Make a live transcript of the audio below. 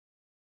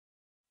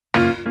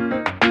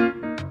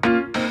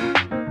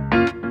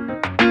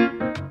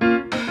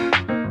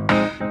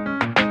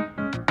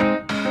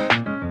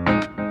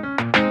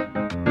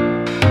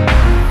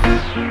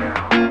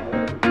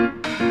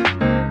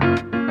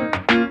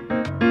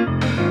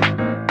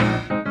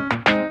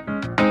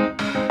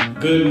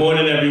Good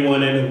morning,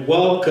 everyone, and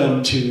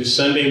welcome to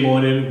Sunday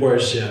morning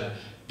worship.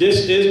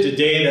 This is the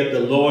day that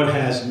the Lord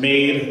has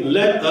made.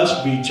 Let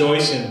us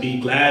rejoice and be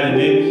glad in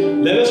it.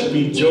 Let us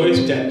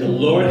rejoice that the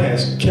Lord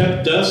has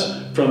kept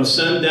us from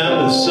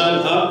sundown to sun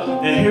up.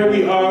 And here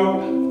we are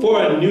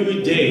for a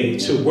new day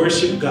to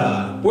worship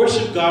God.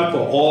 Worship God for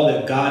all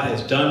that God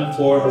has done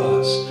for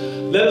us.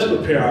 Let us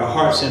prepare our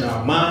hearts and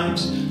our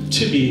minds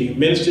to be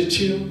ministered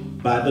to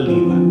by the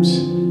Levites.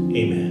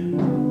 Amen.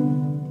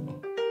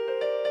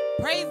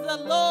 Praise the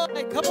Lord.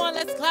 Come on,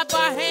 let's clap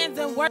our hands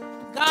and worship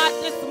God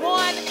this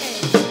morning.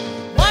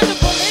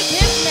 Wonderful is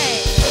His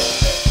name.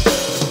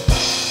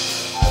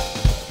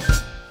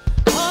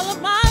 All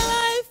of my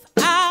life,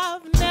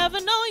 I've never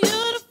known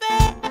you to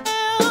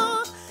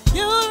fail.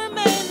 You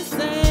remain the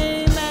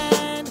same,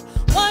 and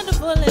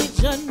wonderful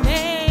is your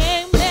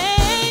name.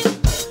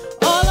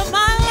 All of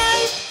my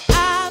life,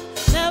 I've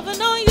never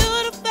known you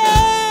to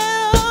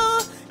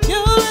fail.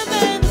 You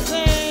remain the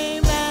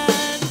same,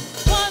 and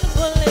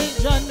wonderful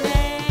is your name.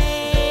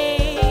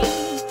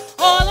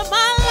 All of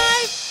my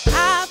life,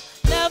 I've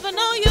never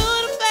known you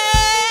to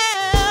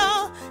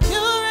fail.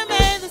 You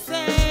remain the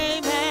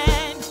same,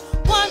 and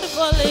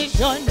wonderful is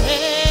your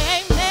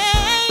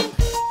name.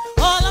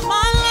 All of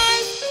my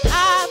life,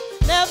 I've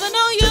never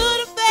known you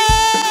to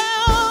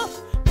fail.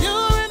 You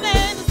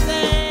remain the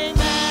same,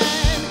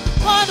 and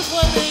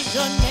wonderful is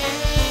your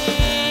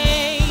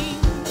name.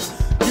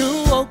 You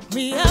woke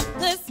me up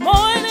this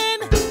morning,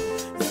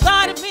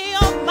 started me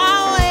on my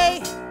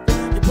way.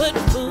 You put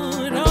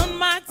food on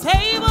my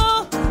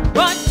table,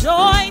 brought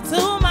joy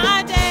to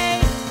my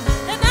day.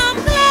 And I'm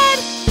glad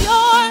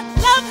your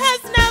love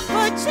has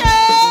never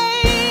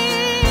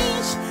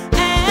changed.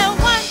 And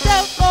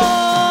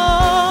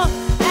wonderful,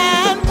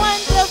 and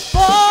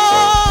wonderful,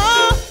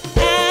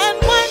 and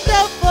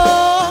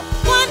wonderful,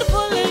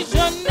 wonderful is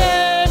your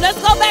name.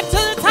 Let's go back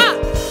to the top.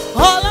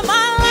 All of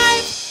my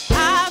life,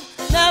 I've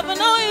never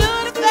known you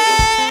to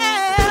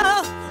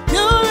fail.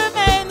 You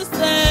remain the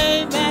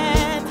same,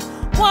 and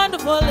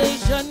wonderful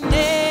is your name.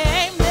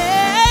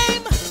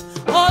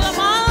 All of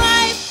my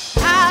life,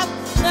 I've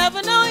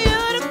never known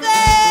you to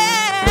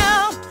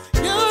fail.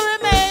 You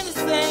remain the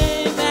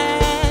same,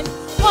 and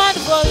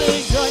wonderful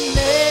is your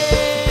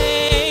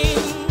name.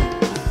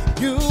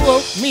 You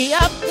woke me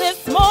up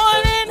this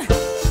morning,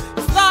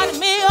 started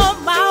me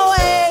on my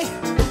way.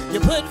 You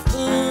put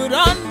food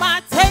on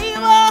my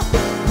table,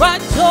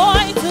 brought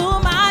joy to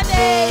my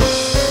day.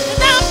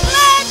 And I'm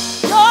glad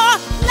your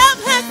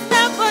love has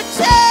never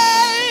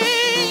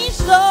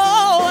changed.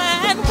 Oh,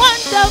 and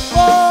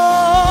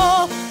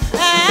wonderful,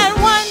 and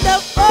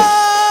wonderful,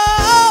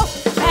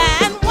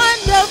 and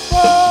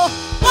wonderful,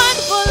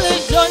 wonderful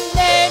is your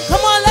name.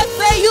 Come on, let's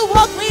say you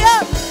woke me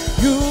up.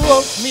 You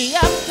woke me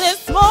up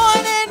this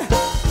morning,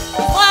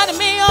 started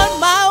me on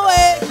my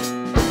way.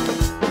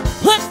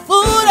 Put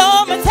food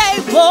on my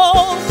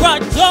table,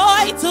 brought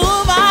joy to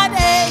my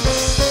day.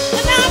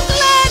 And I'm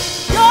glad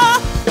your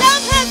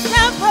love has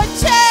never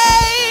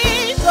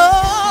changed.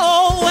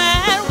 Oh,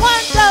 and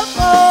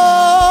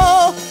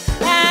wonderful,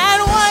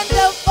 and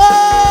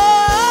wonderful,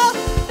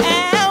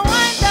 and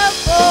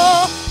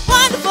wonderful,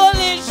 wonderful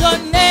is your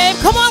name.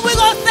 Come on, we're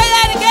going to say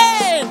that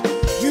again.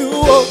 You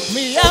woke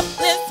me up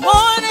this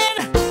morning,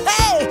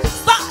 hey,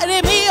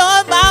 started me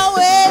on my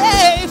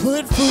way.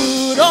 Put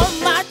food on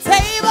my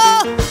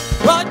table,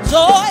 brought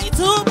joy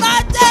to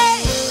my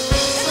day.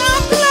 And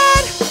I'm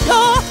glad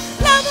your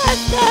love has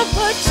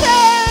never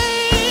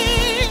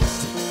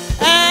changed.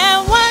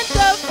 And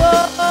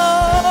wonderful,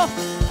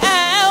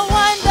 and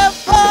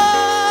wonderful,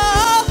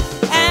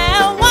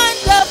 and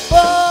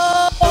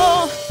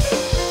wonderful.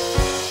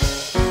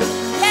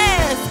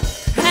 Yes,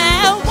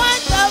 and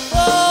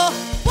wonderful,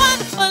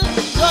 wonderful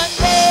is your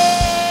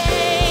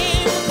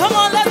name. Come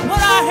on, let's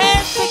put our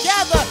hands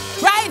together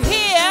right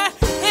here.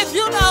 If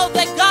you know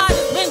that God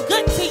has been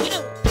good to you,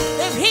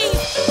 if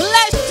He's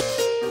blessed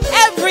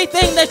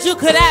everything that you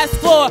could ask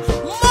for,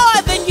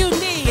 more than you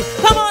need.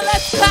 Come on,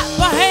 let's clap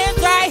our hands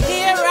right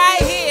here,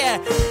 right here.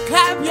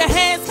 Clap your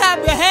hands, clap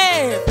your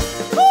hands.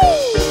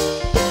 Woo!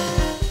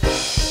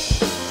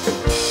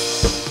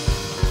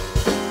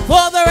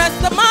 For the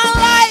rest of my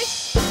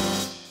life,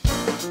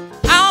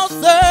 I'll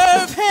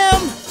serve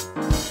Him.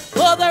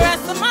 For the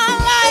rest of my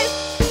life.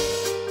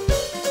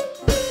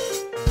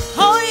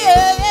 Oh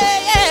yeah, yeah,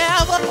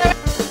 yeah. For the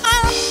rest of my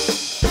life,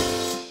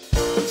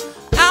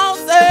 I'll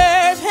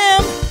serve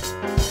Him.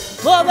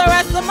 For the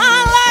rest of my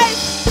life,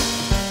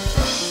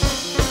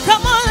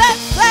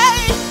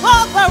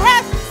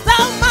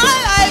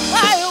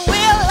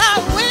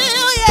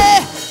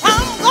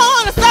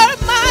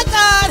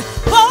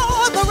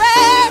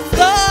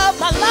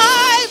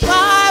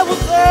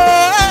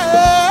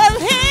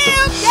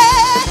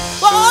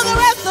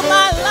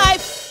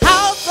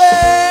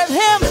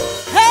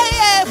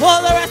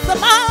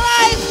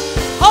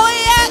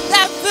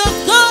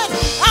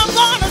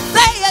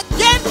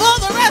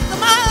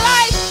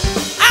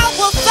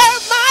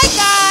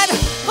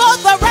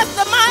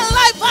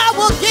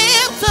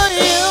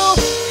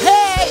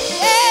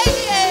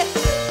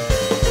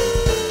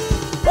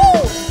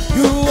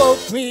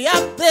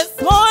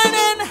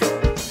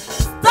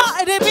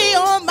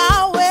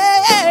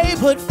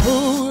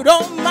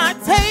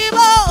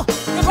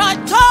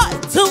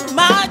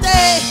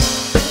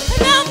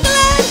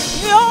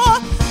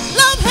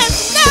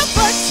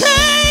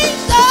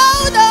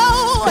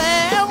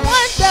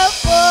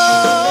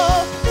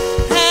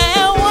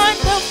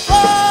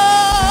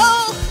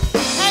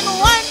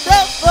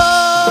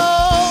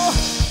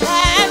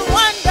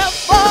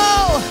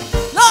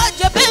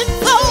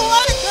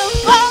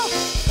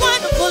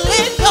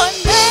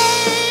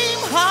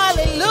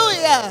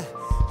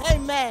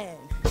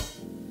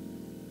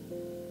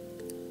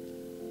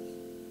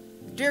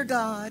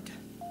 God,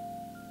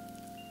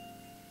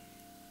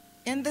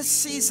 in this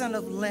season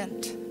of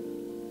Lent,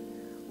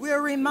 we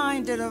are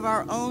reminded of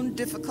our own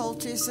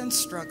difficulties and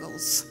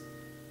struggles.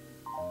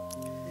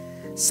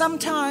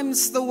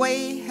 Sometimes the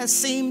way has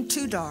seemed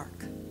too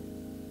dark.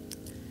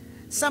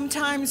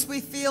 Sometimes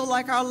we feel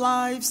like our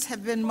lives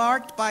have been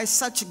marked by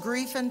such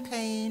grief and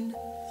pain,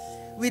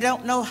 we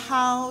don't know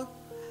how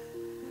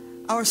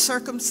our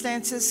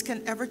circumstances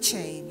can ever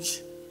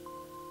change.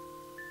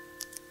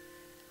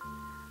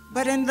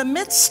 But in the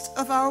midst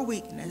of our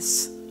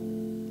weakness,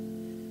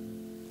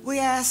 we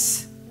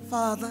ask,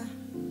 Father,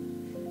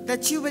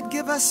 that you would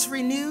give us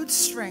renewed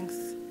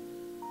strength.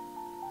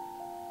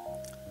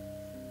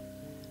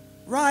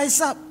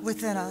 Rise up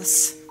within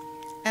us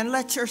and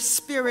let your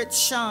Spirit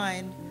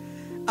shine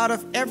out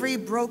of every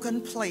broken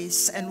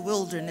place and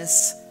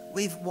wilderness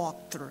we've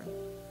walked through.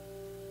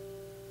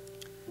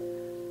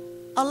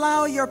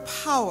 Allow your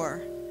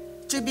power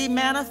to be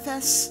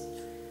manifest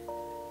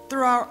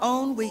through our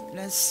own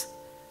weakness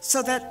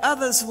so that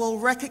others will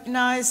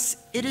recognize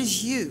it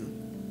is you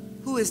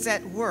who is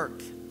at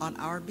work on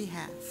our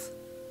behalf.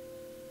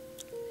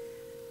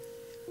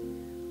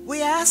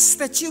 We ask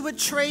that you would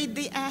trade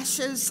the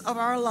ashes of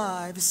our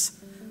lives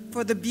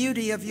for the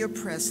beauty of your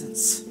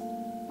presence.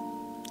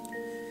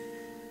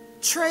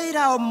 Trade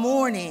our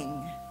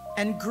mourning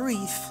and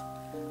grief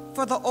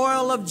for the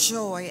oil of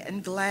joy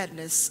and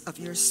gladness of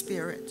your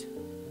Spirit.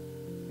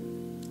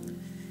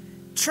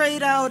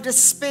 Trade our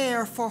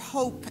despair for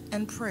hope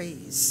and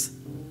praise.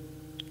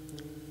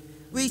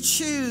 We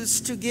choose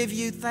to give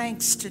you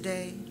thanks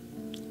today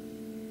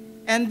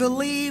and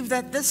believe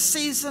that this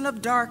season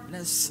of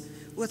darkness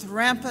with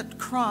rampant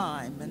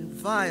crime and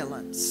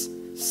violence,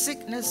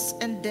 sickness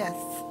and death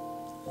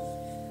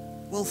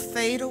will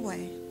fade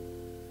away.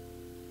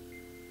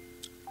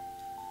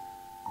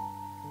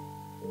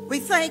 We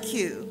thank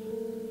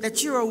you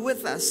that you are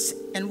with us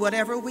in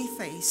whatever we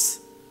face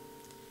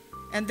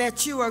and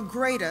that you are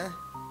greater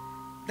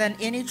than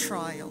any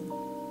trial.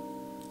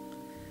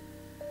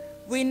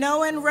 We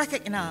know and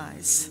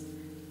recognize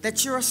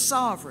that you are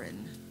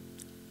sovereign,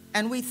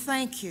 and we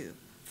thank you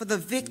for the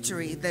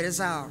victory that is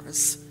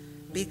ours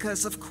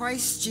because of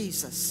Christ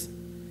Jesus.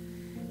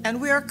 And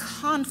we are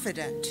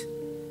confident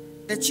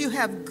that you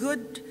have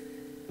good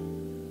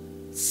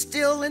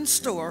still in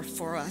store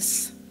for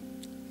us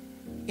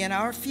in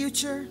our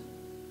future.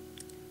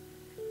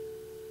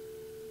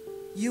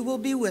 You will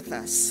be with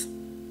us.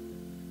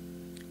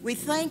 We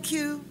thank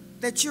you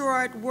that you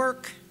are at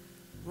work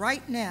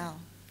right now,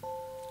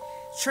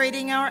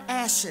 trading our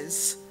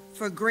ashes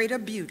for greater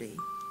beauty.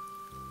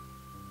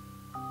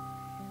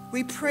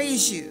 We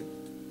praise you,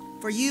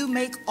 for you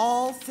make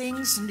all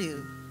things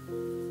new.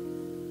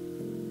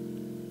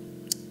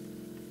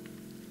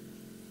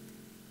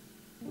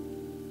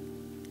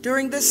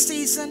 During this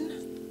season,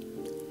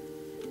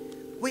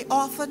 we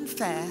often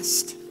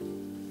fast.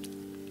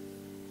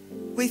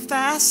 We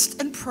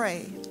fast and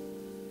pray,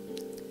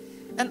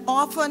 and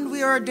often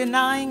we are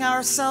denying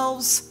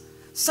ourselves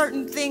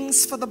certain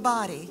things for the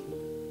body.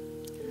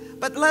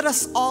 But let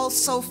us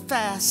also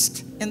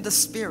fast in the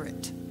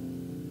Spirit.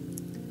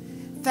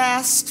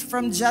 Fast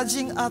from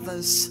judging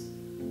others.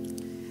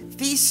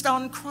 Feast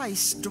on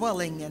Christ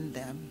dwelling in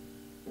them.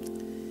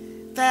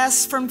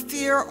 Fast from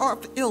fear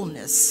of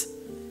illness.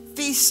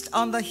 Feast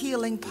on the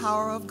healing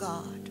power of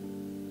God.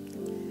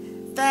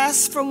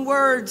 Fast from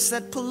words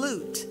that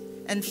pollute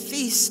and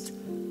feast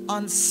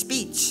on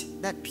speech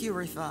that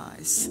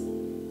purifies.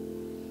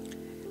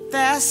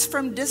 Fast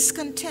from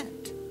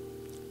discontent,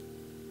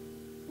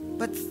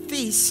 but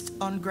feast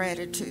on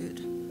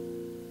gratitude.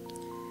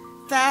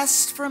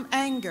 Fast from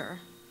anger,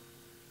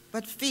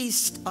 but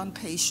feast on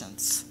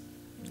patience.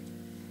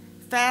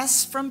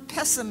 Fast from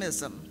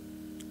pessimism,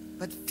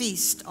 but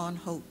feast on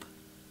hope.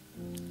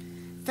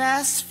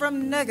 Fast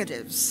from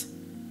negatives,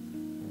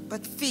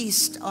 but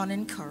feast on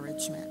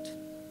encouragement.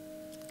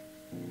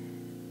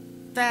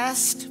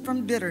 Fast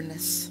from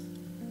bitterness,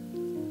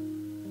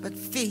 but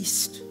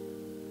feast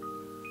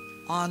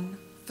on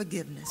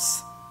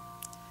forgiveness.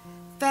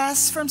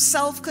 Fast from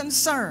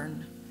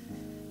self-concern,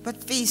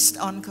 but feast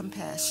on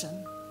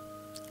compassion.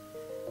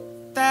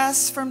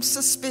 Fast from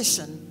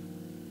suspicion,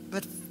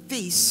 but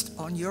feast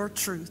on your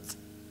truth.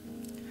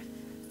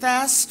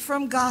 Fast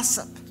from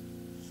gossip,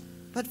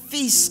 but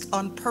feast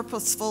on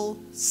purposeful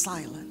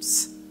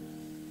silence.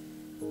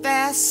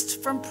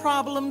 Fast from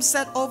problems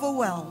that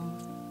overwhelm,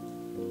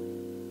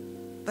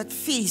 but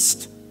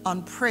feast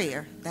on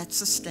prayer that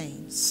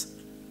sustains.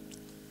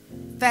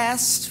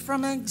 Fast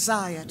from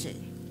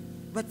anxiety,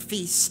 but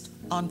feast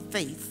on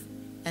faith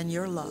and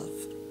your love.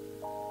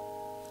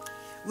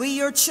 We,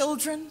 your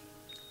children,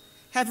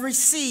 have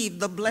received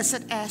the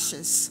blessed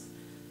ashes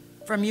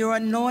from your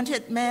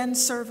anointed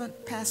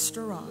manservant,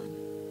 Pastor Ron.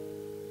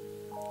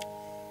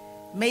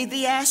 May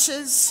the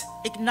ashes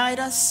ignite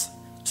us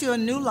to a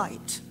new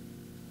light,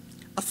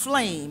 a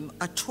flame,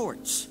 a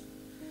torch,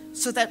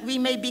 so that we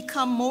may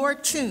become more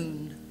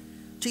tuned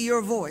to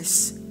your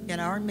voice in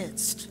our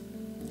midst,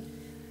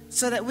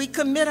 so that we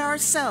commit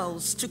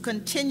ourselves to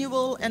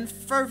continual and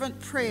fervent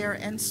prayer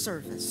and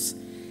service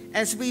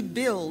as we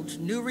build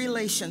new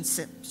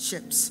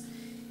relationships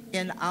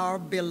in our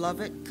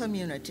beloved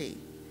community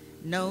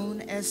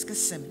known as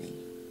Gethsemane.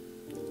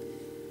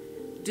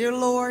 Dear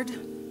Lord,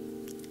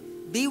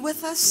 be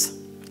with us,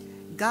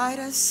 guide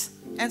us,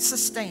 and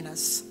sustain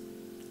us,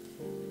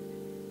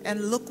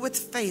 and look with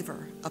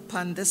favor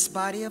upon this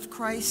body of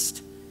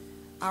Christ,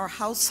 our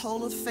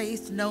household of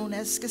faith known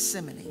as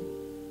Gethsemane,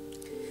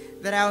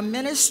 that our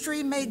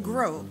ministry may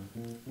grow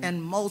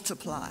and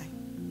multiply.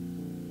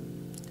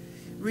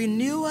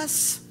 Renew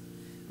us,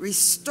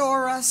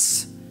 restore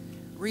us,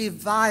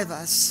 revive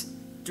us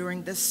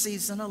during this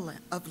season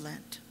of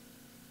Lent.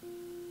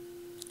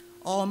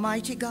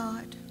 Almighty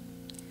God,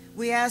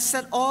 we ask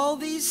that all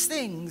these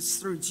things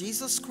through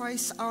Jesus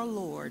Christ our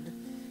Lord,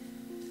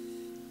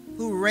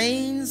 who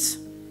reigns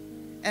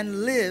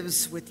and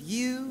lives with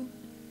you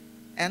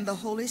and the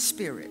Holy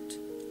Spirit,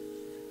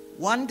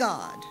 one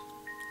God,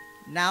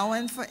 now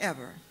and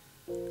forever.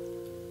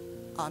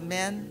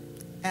 Amen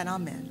and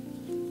amen.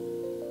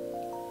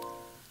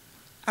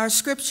 Our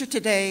scripture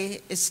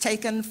today is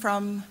taken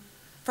from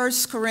 1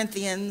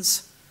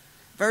 Corinthians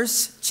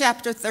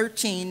chapter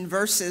 13,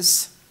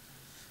 verses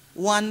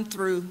 1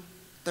 through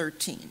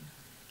 13.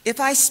 If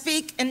I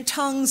speak in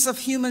tongues of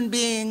human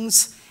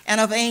beings and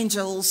of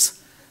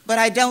angels, but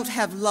I don't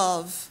have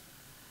love,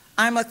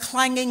 I'm a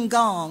clanging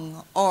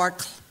gong or a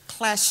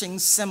clashing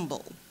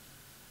cymbal.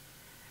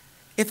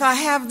 If I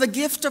have the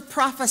gift of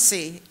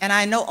prophecy and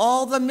I know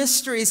all the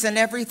mysteries and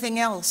everything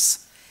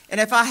else, and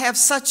if I have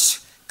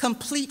such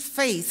complete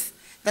faith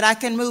that I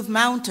can move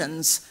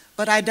mountains,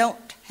 but I don't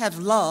have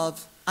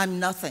love, I'm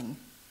nothing.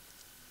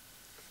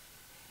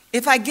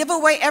 If I give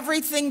away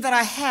everything that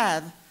I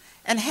have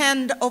and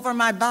hand over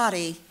my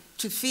body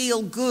to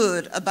feel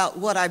good about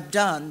what I've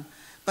done,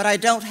 but I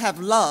don't have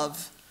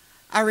love,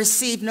 I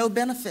receive no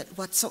benefit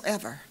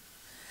whatsoever.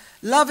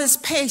 Love is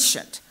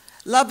patient.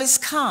 Love is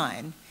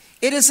kind.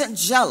 It isn't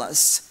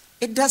jealous.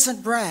 It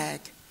doesn't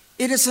brag.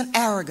 It isn't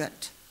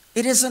arrogant.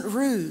 It isn't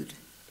rude.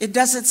 It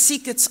doesn't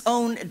seek its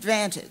own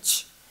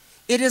advantage.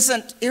 It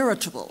isn't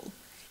irritable.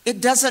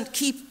 It doesn't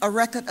keep a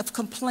record of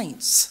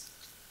complaints.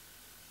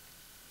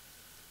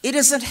 It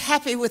isn't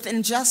happy with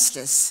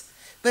injustice,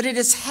 but it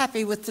is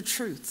happy with the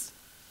truth.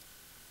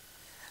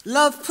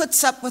 Love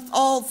puts up with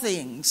all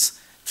things,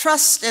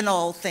 trusts in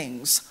all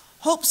things,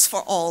 hopes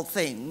for all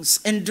things,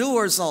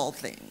 endures all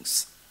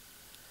things.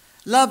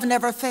 Love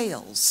never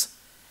fails.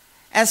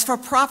 As for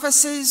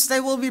prophecies, they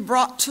will be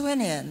brought to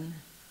an end.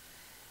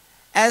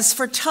 As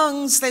for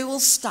tongues, they will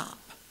stop.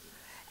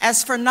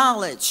 As for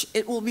knowledge,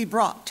 it will be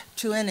brought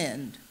to an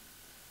end.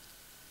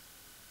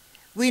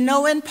 We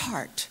know in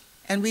part,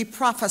 and we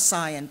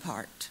prophesy in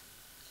part.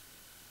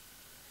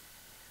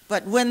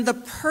 But when the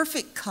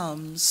perfect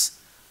comes,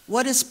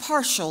 what is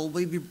partial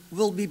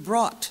will be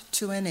brought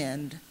to an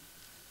end.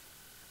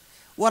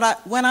 When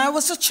I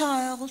was a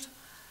child,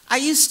 I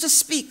used to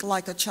speak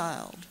like a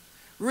child,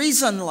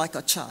 reason like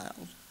a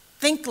child,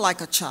 think like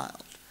a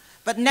child.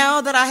 But now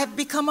that I have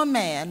become a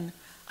man,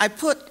 I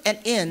put an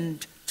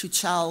end to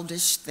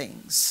childish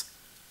things.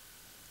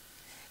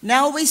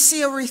 Now we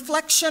see a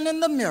reflection in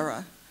the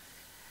mirror.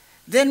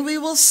 Then we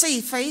will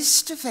see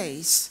face to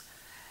face.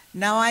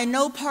 Now I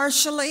know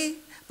partially,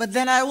 but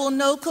then I will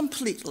know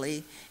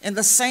completely in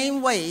the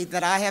same way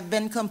that I have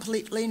been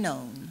completely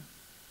known.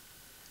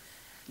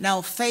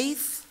 Now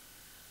faith,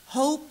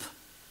 hope,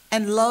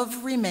 and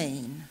love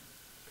remain.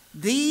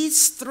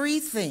 These three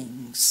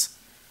things,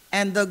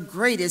 and the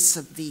greatest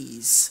of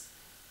these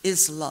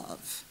is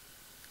love.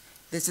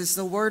 This is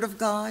the word of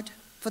God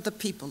for the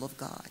people of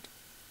God.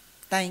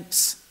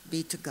 Thanks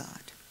be to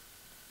God.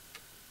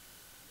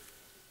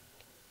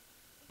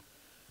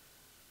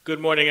 Good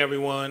morning,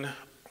 everyone.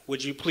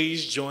 Would you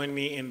please join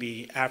me in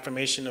the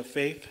affirmation of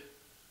faith?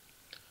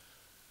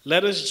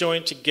 Let us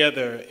join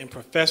together in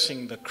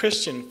professing the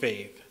Christian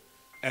faith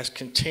as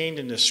contained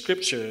in the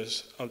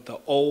scriptures of the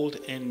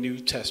Old and New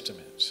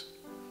Testaments.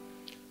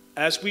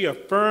 As we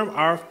affirm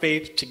our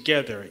faith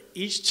together,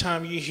 each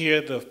time you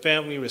hear the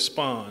family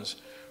response,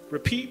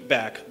 repeat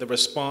back the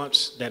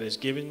response that is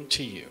given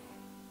to you.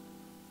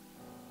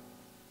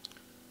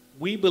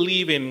 We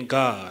believe in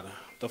God,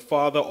 the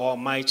Father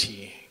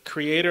Almighty,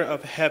 creator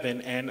of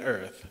heaven and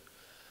earth.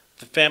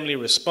 The family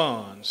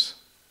responds,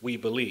 we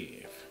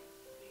believe.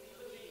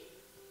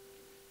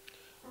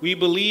 We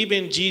believe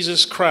in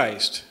Jesus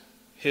Christ,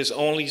 his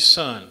only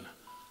Son,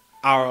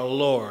 our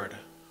Lord,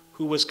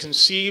 who was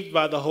conceived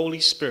by the Holy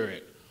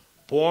Spirit,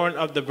 born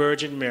of the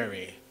Virgin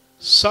Mary,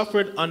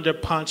 suffered under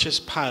Pontius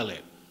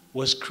Pilate,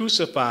 was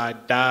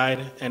crucified,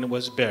 died, and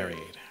was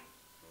buried.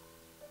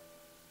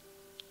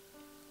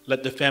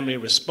 Let the family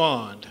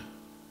respond,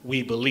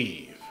 we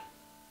believe.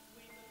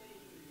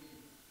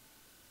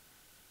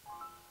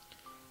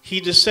 He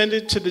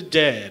descended to the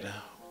dead.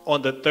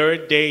 On the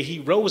third day he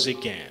rose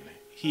again.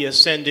 He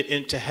ascended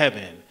into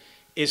heaven,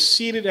 is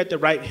seated at the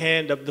right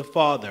hand of the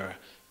Father,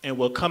 and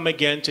will come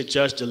again to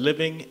judge the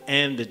living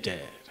and the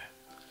dead.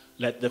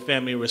 Let the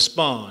family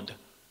respond,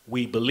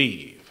 we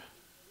believe.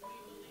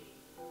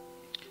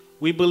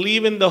 We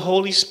believe in the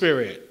Holy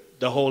Spirit,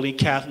 the Holy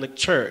Catholic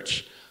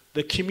Church,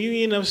 the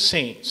communion of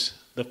saints,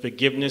 the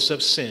forgiveness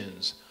of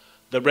sins,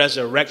 the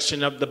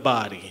resurrection of the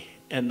body,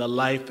 and the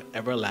life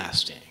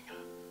everlasting.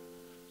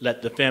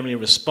 Let the family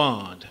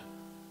respond,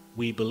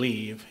 we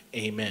believe,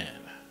 amen.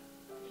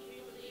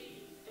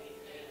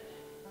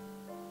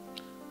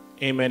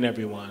 Amen,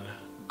 everyone.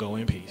 Go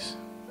in peace.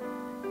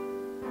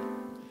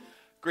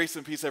 Grace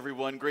and peace,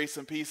 everyone. Grace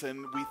and peace,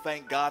 and we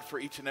thank God for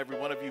each and every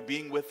one of you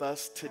being with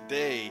us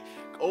today.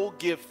 Oh,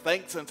 give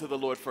thanks unto the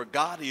Lord, for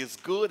God is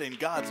good, and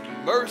God's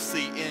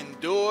mercy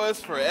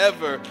endures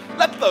forever.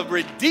 Let the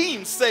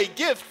redeemed say,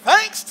 give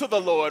thanks to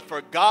the Lord,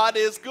 for God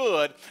is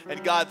good,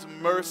 and God's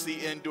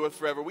mercy endures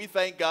forever. We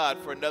thank God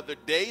for another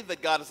day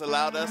that God has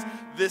allowed us,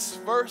 this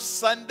first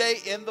Sunday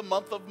in the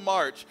month of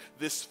March,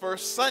 this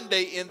first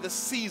Sunday in the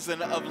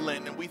season of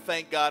Lent, and we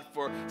thank God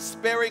for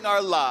sparing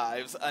our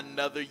lives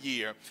another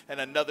year,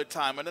 and another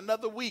time, and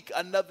another week,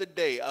 another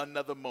day,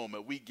 another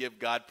moment. We give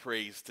God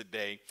praise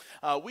today.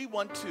 We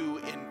want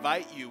to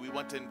invite you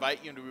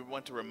and we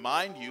want to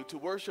remind you to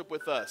worship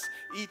with us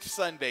each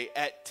Sunday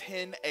at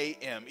 10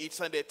 a.m. Each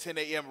Sunday at 10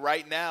 a.m.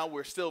 Right now,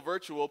 we're still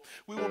virtual.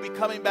 We will be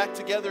coming back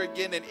together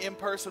again in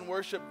in-person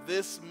worship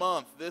this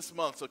month.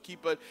 So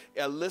keep a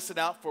listen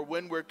out for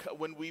when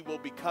we will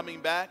be coming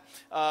back.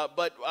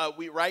 But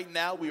right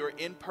now we are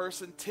in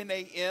person 10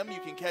 a.m. You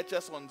can catch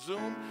us on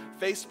Zoom,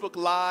 Facebook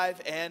Live,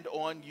 and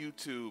on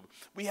YouTube.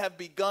 We have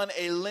begun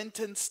a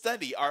Lenten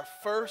study. Our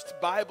first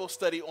Bible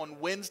study on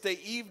Wednesday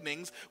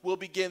evenings will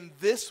begin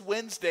this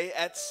Wednesday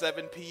at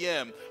 7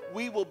 p.m.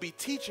 We will be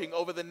teaching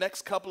over the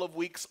next couple of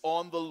weeks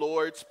on the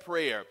Lord's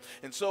Prayer.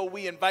 And so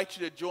we invite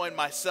you to join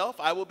myself.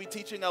 I will be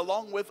teaching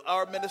along with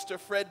our minister,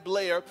 Fred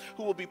Blair,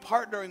 who will be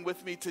partnering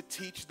with me to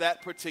teach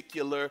that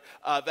particular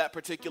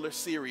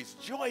series.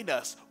 Join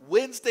us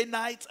Wednesday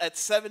nights at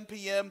 7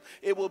 p.m.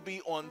 It will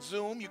be on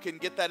Zoom. You can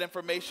get that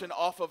information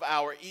off of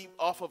our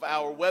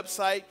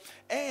website,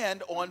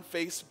 and on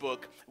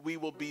Facebook. We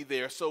will be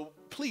there. So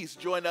please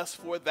join us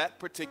for that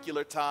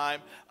particular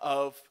time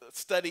of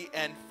study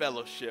and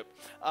fellowship.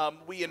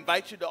 We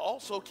invite you to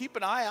also keep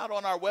an eye out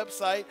on our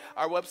website.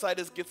 Our website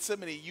is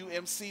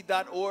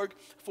GethsemaneUMC.org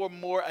for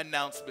more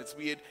announcements.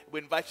 We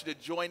invite you to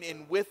join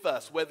in with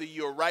us, whether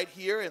you're right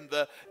here in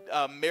the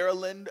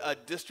Maryland,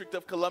 District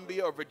of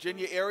Columbia, or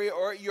Virginia area,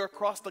 or you're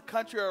across the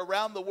country or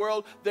around the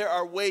world. There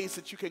are ways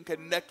that you can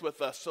connect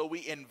with us, so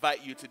we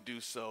invite you to do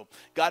so.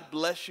 God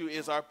bless you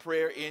is our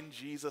prayer in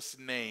Jesus'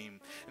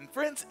 name. And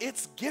friends,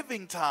 it's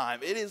giving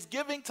time. It is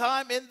giving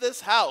time in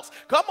this house.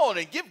 Come on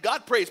and give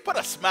God praise. Put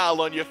a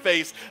smile on your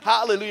face.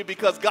 Hallelujah,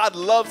 because God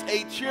loves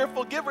a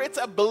cheerful giver. It's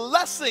a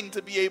blessing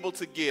to be able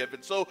to give.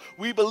 And so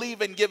we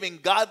believe in giving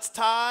God's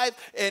tithe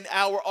and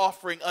our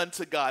offering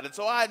unto God. And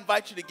so I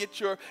invite you to get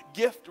your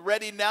gift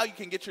ready now. You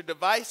can get your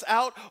device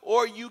out,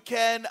 or you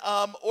can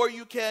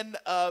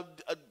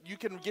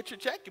get your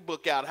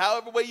checkbook out.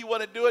 However way you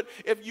want to do it.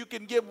 If you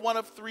can give one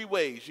of three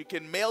ways. You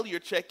can mail your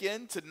check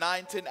in to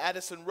 910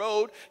 Addison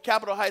Road,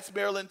 Capitol Heights,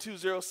 Maryland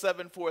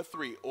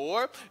 20743,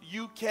 or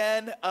you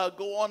can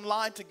go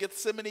online to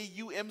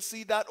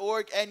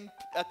GethsemaneUMC.org and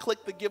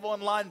click the Give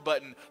Online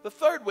button. The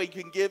third way you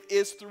can give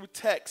is through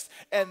text,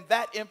 and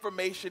that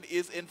information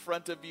is in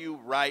front of you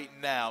right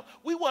now.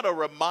 We want to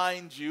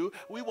remind you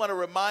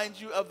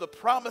of the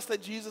promise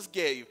that Jesus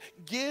gave.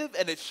 Give,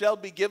 and it shall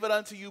be given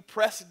unto you,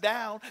 pressed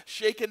down,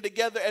 shaken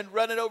together, and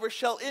running over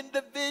shall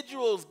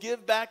individuals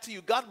give back to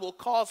you. God will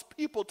cause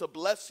people to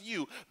bless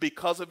you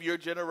because of your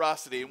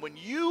generosity. And when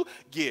you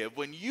give,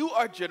 when you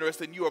are generous,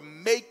 then you are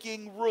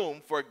making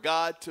room for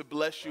God to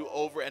bless you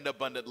over and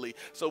abundantly.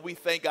 So we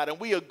thank God, and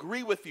we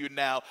agree with you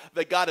now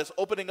that God is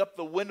opening up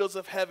the windows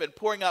of heaven,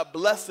 pouring out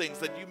blessings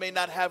that you may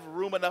not have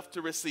room enough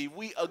to receive.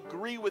 We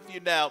agree with you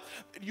now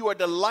that you are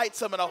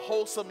delightsome in a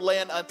wholesome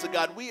land unto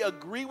God. We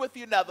agree with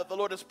you now that the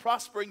Lord is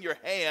prospering your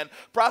hand,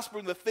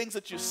 prospering the things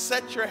that you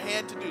set your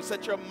hand to do,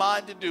 set your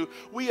mind to do.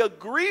 We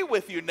agree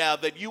with you now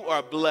that you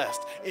are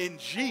blessed in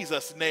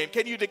Jesus' name.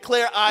 Can you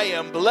declare, I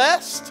am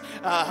blessed?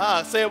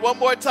 Say it one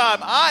more time.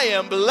 I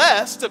am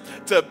blessed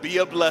to be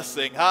a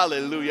blessing.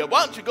 Hallelujah.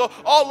 Why don't you go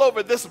all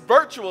over this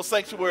virtual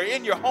sanctuary,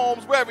 in your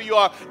homes, wherever you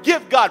are,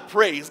 give God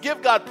praise. Give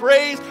God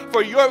praise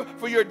for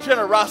your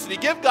generosity.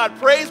 Give God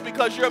praise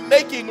because you're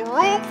making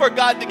room for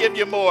God to give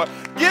you more.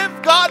 Give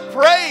God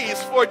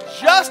praise for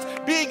just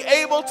being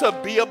able to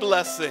be a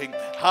blessing.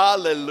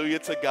 Hallelujah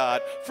to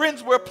God.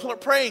 Friends, we're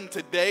praying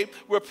today.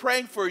 We're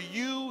praying for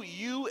you,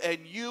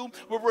 and you.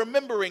 We're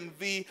remembering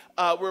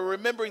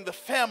the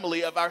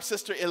family of our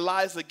sister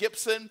Eliza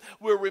Gibson.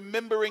 We're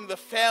remembering the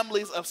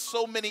families of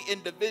so many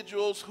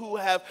individuals who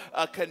have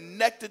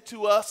connected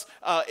to us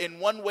in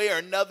one way or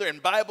another in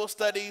Bible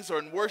studies or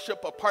in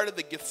worship, a part of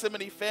the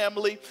Gethsemane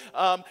family,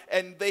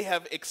 and they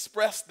have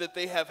expressed that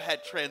they have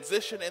had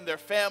transition in their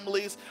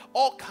families,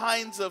 all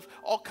kinds of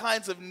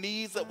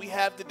needs that we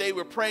have today.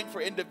 We're praying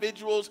for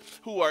individuals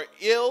who are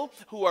ill,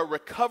 who are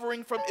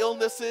recovering from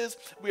illnesses.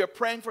 We are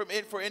praying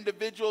for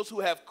individuals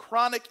who have chronic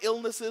chronic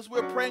illnesses.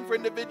 We're praying for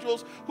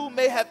individuals who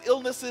may have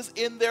illnesses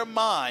in their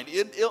mind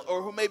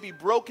or who may be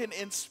broken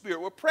in spirit.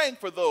 We're praying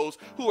for those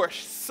who are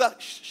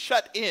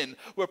shut in.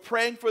 We're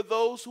praying for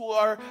those who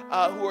are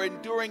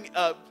enduring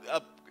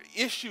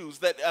issues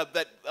that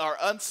are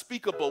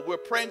unspeakable. We're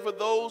praying for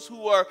those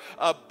who are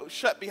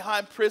shut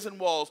behind prison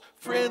walls.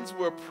 Friends,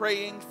 we're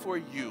praying for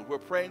you. We're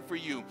praying for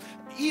you.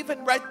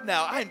 Even right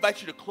now, I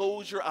invite you to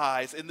close your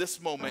eyes in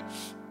this moment.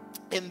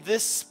 In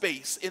this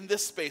space,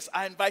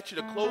 I invite you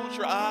to close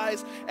your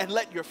eyes and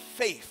let your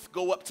faith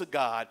go up to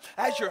God.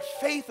 As your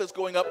faith is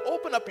going up,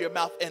 open up your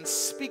mouth and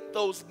speak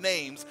those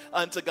names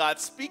unto God.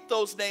 Speak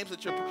those names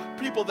that your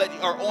people that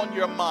are on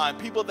your mind,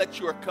 people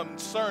that you are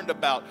concerned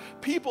about,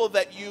 people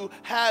that you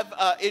have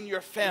in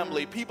your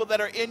family, people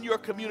that are in your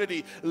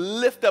community.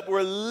 Lift up.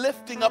 We're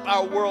lifting up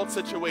our world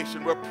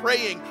situation. We're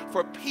praying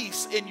for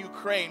peace in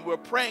Ukraine. We're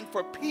praying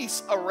for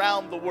peace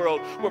around the world.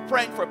 We're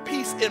praying for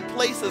peace in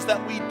places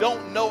that we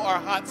don't know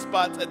are hot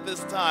spots at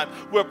this time.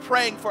 We're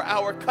praying for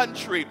our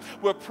country.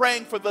 We're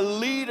praying for the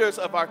leaders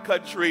of our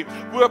country.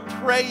 We're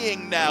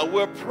praying now.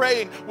 We're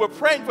praying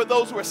for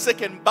those who are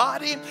sick in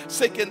body,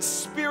 sick in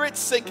spirit,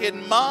 sick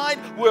in mind.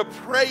 We're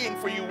praying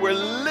for you. We're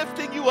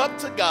lifting you up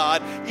to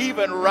God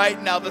even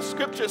right now. The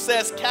scripture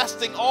says,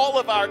 casting all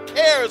of our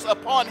cares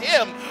upon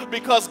him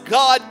because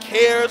God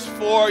cares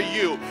for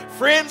you.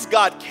 Friends,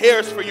 God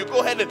cares for you. Go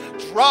ahead and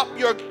drop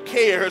your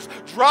cares,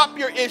 drop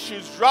your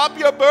issues, drop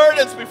your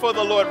burdens before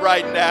the Lord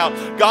right now.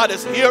 God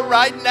is here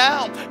right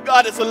now.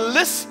 God is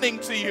listening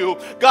to you.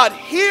 God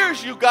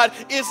hears you. God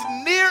is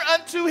near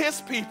unto his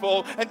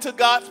people and to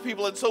God's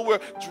people. And so we're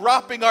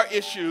dropping our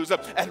issues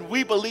and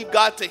we believe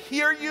God to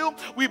hear you.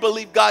 We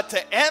believe God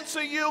to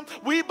answer you.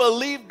 We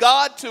believe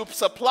God to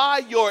supply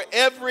your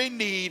every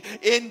need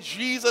in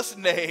Jesus'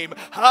 name.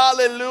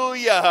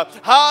 Hallelujah.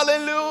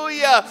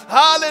 Hallelujah.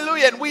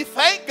 Hallelujah. And we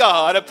thank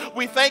God.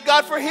 We thank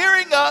God for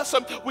hearing us.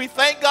 We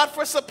thank God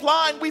for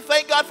supplying. We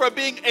thank God for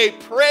being a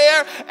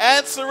prayer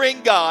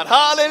answering God.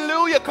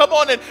 Hallelujah. Come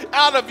on, and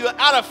out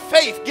of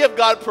faith, give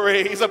God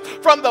praise.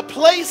 From the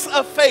place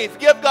of faith,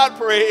 give God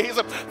praise.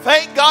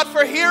 Thank God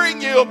for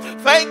hearing you.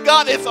 Thank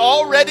God it's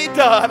already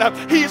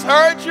done. He's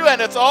heard you and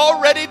it's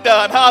already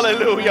done.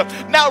 Hallelujah.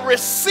 Now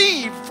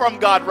receive from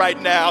God right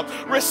now.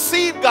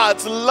 Receive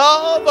God's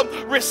love.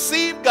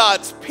 Receive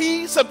God's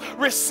peace.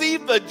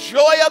 Receive the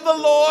joy of the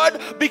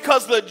Lord,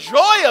 because the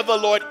joy of the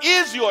Lord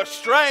is your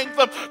strength.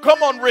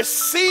 Come on,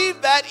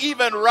 receive that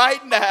even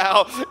right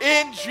now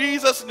in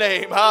Jesus'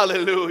 name.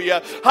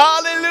 Hallelujah.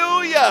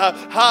 Hallelujah.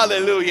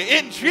 Hallelujah.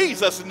 In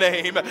Jesus'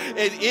 name,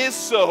 it is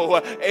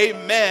so.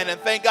 Amen. And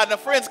thank God. Now,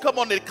 friends, come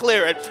on,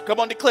 declare it. Come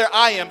on, declare,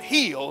 I am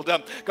healed.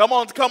 Come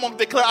on,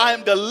 declare, I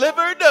am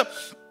delivered.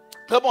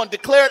 Come on,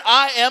 declare it,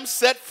 I am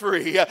set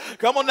free.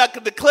 Come on, now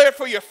declare it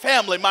for your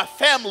family. My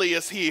family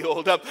is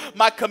healed.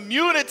 My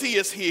community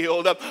is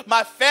healed.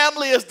 My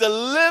family is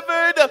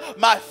delivered.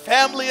 My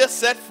family is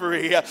set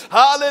free.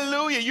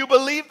 Hallelujah. You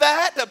believe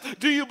that?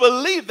 Do you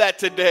believe that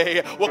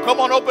today? Well,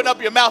 come on, open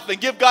up your mouth and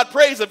give God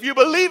praise. If you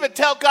believe it,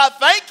 tell God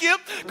thank you.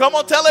 Come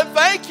on, tell him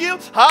thank you.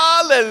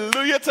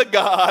 Hallelujah to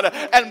God.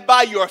 And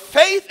by your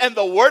faith and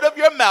the word of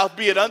your mouth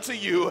be it unto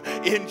you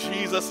in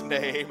Jesus'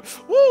 name.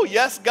 Woo,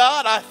 yes,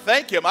 God, I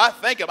thank him. I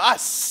thank him. I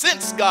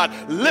sense God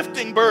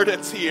lifting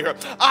burdens here.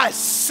 I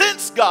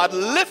sense God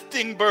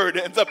lifting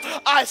burdens.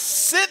 I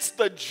sense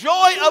the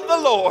joy of the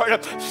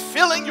Lord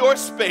filling your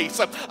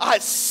space. I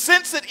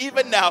sense it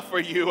even now for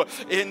you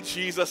in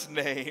Jesus'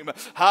 name.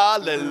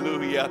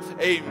 Hallelujah.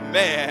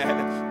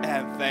 Amen.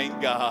 And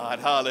thank God.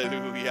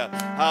 Hallelujah.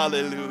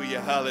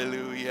 Hallelujah.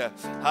 Hallelujah.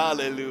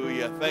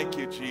 Hallelujah. Thank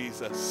you,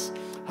 Jesus.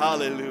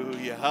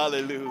 Hallelujah.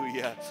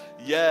 Hallelujah.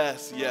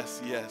 Yes, yes,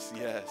 yes,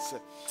 yes.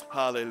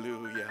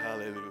 Hallelujah.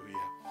 Hallelujah.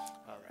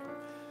 All right.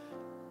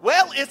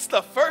 Well, it's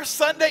the first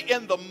Sunday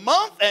in the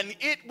month, and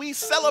we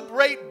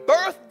celebrate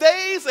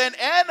birthdays and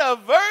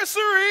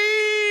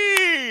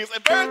anniversaries.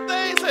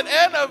 Birthdays and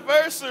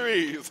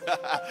anniversaries.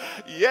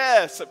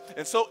 Yes.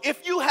 And so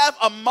if you have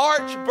a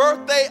March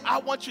birthday, I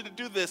want you to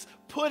do this.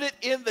 Put it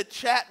in the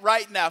chat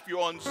right now. If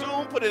you're on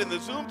Zoom, put it in the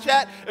Zoom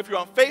chat. If you're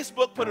on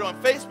Facebook, put it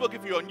on Facebook.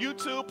 If you're on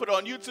YouTube, put it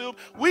on YouTube.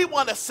 We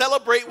want to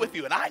celebrate with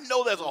you. And I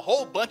know there's a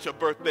whole bunch of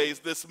birthdays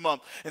this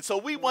month. And so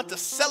we want to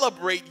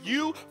celebrate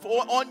you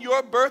on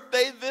your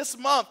birthday this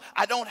month.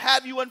 I don't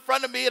have you in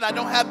front of me, and I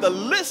don't have the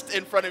list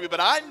in front of me,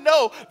 but I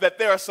know that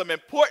there are some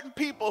important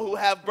people who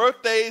have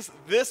birthdays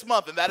this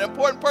month. And that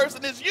important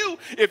person is you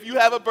if you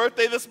have a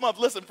birthday this month.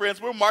 Listen,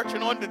 friends, we're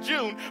marching on to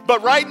June,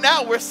 but right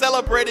now we're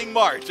celebrating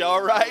March,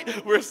 all right?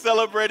 We're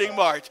celebrating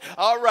March.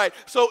 All right.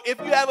 So if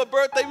you have a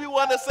birthday, we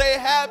want to say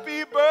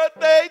happy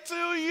birthday to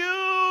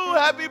you.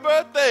 Happy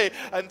birthday.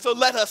 And so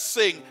let us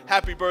sing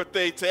happy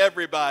birthday to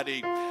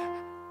everybody.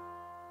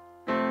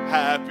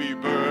 Happy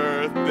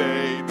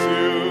birthday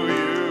to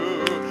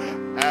you.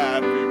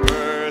 Happy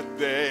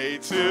birthday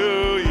to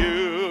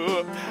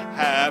you.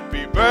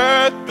 Happy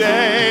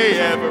birthday,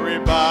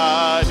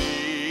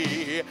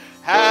 everybody.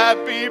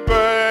 Happy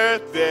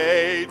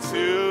birthday to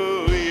you.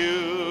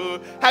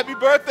 Happy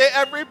birthday,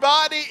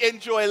 everybody.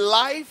 Enjoy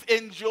life.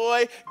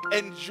 Enjoy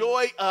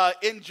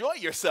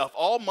yourself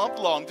all month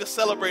long. Just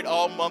celebrate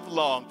all month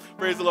long.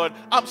 Praise the Lord.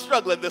 I'm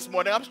struggling this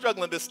morning. I'm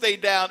struggling to stay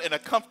down in a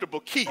comfortable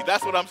key.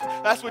 That's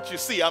what you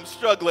see. I'm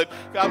struggling.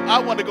 I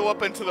want to go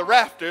up into the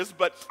rafters,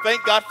 but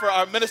thank God for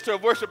our minister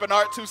of worship and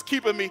arts who's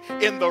keeping me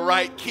in the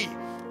right key.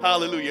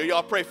 Hallelujah.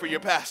 Y'all pray for your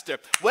pastor.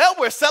 Well,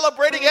 we're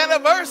celebrating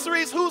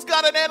anniversaries. Who's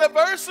got an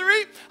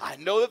anniversary? I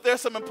know that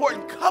there's some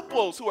important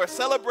couples who are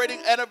celebrating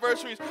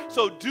anniversaries.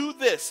 So do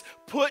this.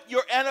 Put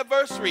your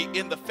anniversary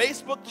in the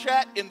Facebook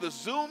chat, in the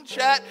Zoom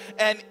chat,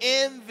 and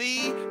in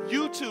the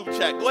YouTube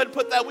chat. Go ahead and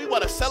put that. We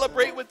want to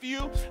celebrate with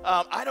you.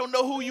 I don't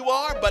know who you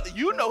are, but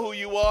you know who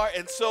you are.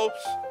 And so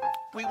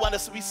we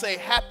say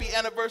happy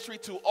anniversary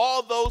to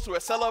all those who are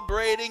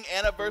celebrating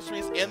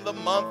anniversaries in the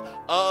month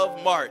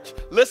of March.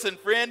 Listen,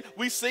 friend,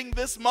 we sing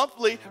this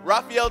monthly.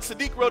 Raphael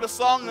Sadiq wrote a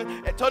song,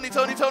 and Tony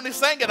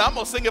sang it. I'm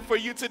going to sing it for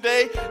you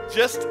today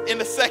just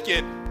in a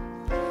second.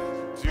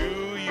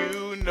 Do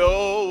you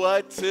know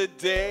what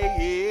today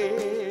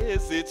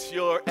is? It's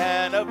your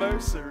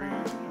anniversary.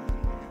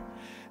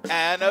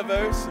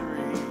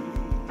 Anniversary.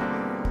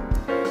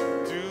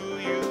 Do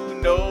you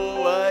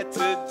know what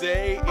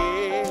today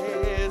is?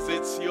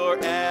 It's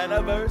your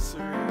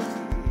anniversary.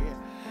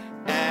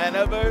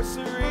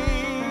 Anniversary.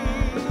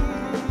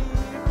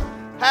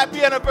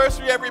 Happy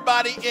anniversary,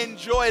 everybody.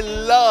 Enjoy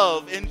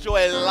love.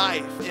 Enjoy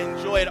life.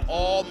 Enjoy it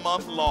all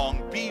month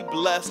long. Be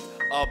blessed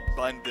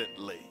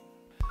abundantly.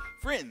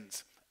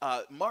 Friends,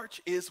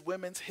 March is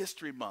Women's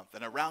History Month,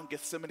 and around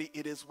Gethsemane,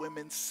 it is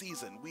Women's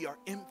Season. We are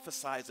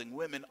emphasizing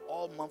women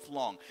all month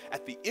long.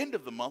 At the end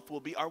of the month will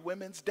be our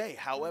Women's Day.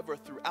 However,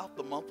 throughout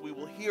the month, we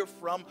will hear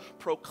from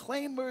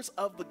proclaimers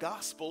of the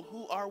gospel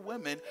who are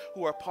women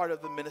who are part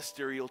of the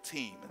ministerial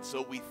team. And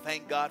so we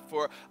thank God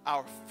for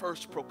our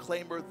first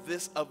proclaimer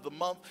of the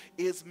month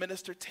is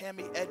Minister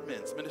Tammy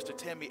Edmonds. Minister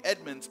Tammy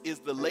Edmonds is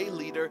the lay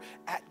leader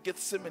at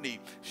Gethsemane.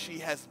 She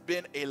has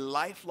been a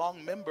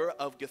lifelong member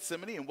of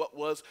Gethsemane and what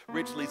was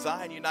originally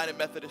Zion United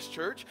Methodist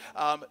Church.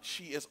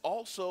 She is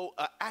also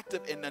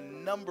active in a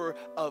number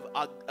of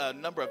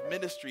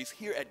ministries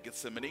here at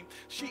Gethsemane.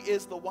 She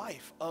is the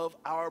wife of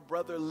our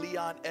brother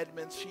Leon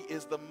Edmonds. She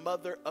is the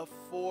mother of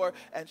 4,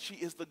 and she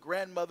is the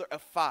grandmother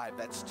of 5.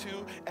 That's 2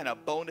 and a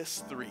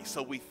bonus 3.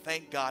 So we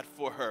thank God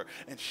for her.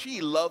 And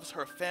she loves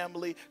her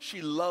family.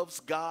 She loves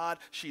God.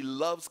 She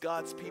loves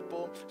God's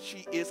people.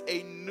 She is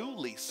a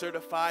newly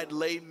certified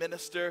lay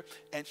minister,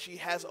 and she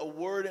has a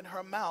word in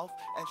her mouth,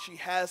 and she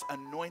has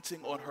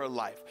anointing on her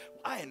life.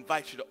 I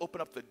invite you to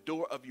open up the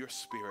door of your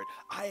spirit.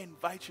 I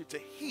invite you to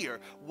hear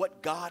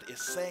what God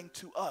is saying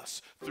to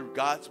us through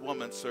God's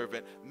woman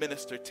servant,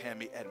 Minister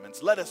Tammy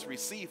Edmonds. Let us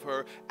receive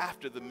her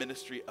after the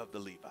ministry of the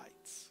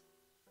Levites.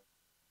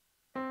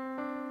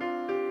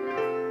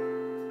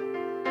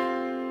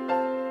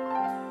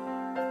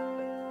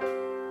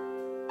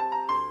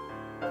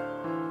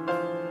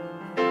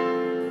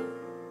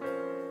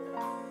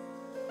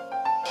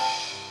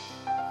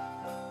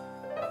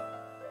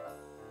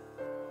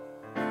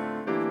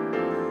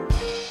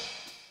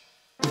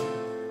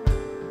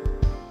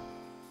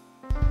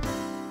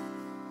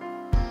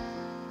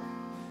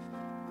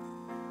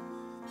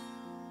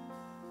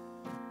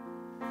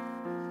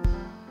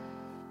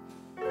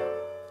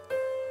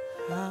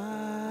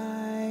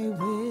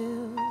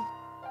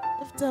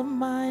 Up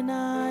mine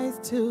eyes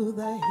to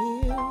the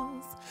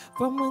hills,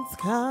 from whence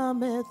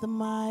cometh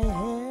my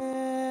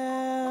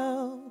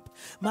help.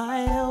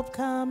 My help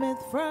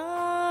cometh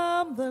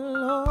from the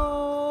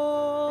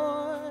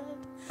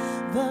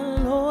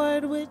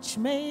Lord which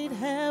made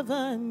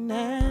heaven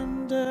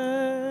and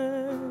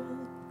earth.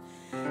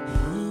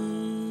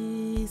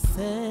 He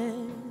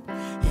said,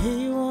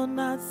 He will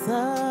not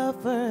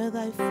suffer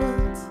thy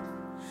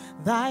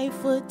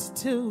foot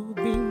to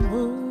be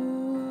moved.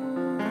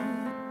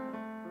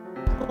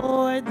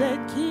 Lord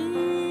that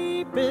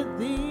keepeth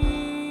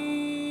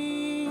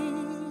thee,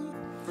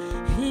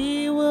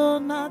 He will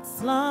not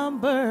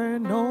slumber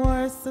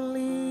nor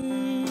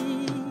sleep.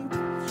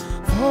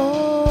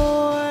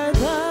 For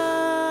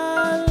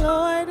the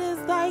Lord is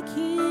thy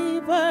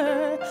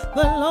keeper,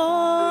 the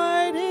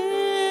Lord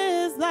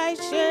is thy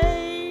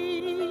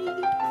shade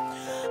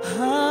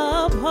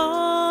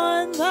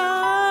upon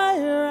thy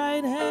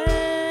right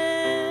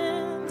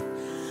hand,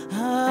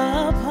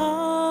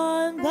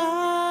 upon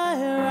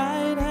thy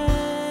right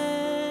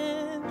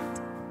hand.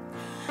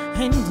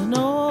 And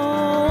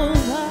no,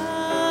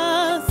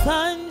 the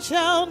sun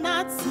shall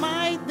not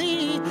smite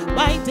thee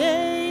by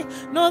day,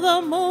 nor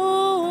the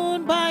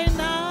moon by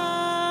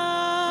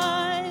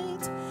night.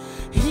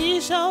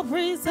 He shall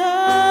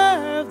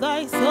preserve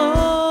thy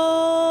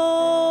soul,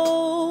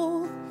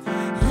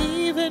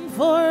 even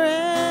forevermore.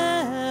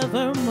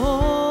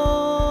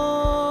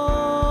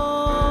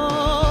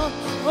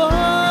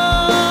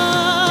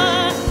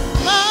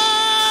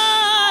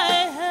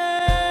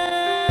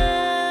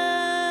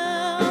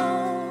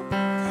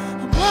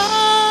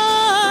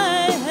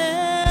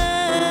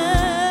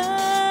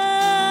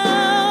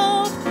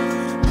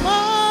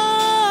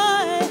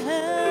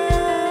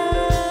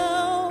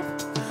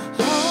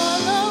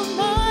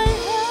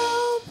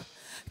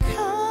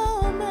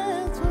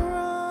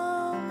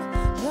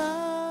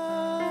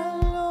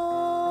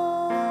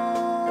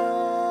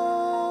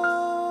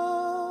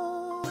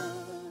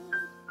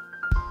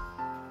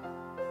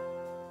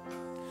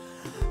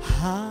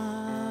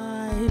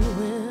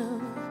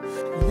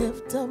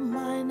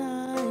 mine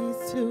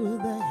eyes to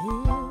the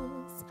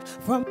hills,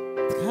 from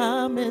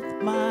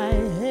cometh my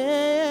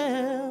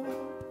help.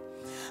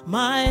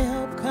 My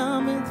help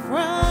cometh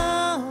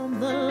from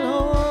the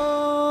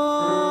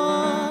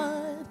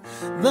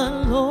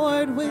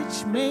Lord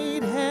which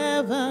made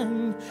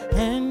heaven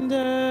and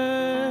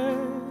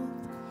earth.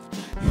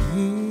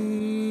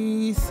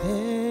 He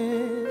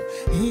said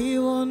he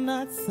will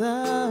not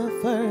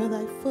suffer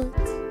thy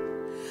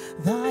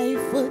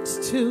foot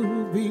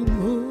to be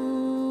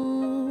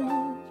moved.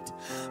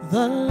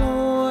 The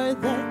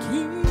Lord that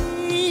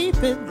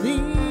keepeth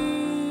thee,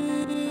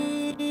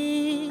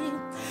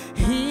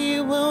 he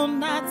will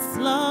not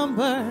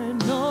slumber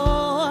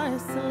nor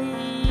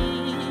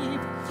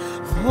sleep.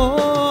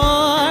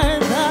 For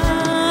the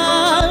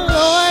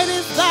Lord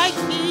is thy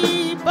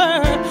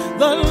keeper,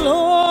 the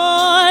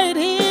Lord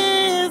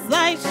is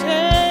thy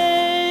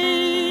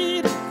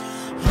shade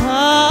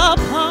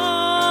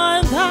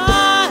upon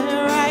thy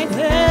right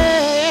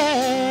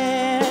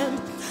hand,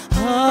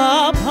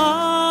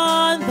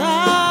 upon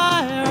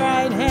thy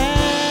right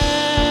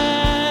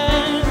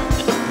hand.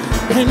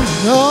 And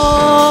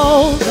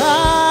no,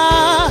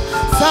 the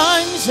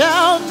sun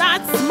shall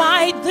not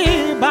smite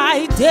thee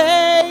by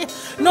day,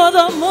 nor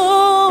the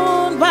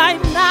moon by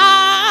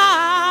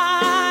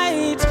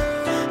night.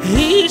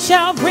 He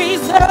shall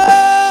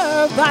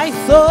preserve thy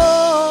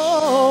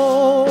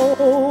soul,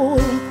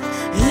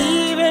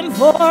 even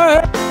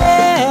forevermore.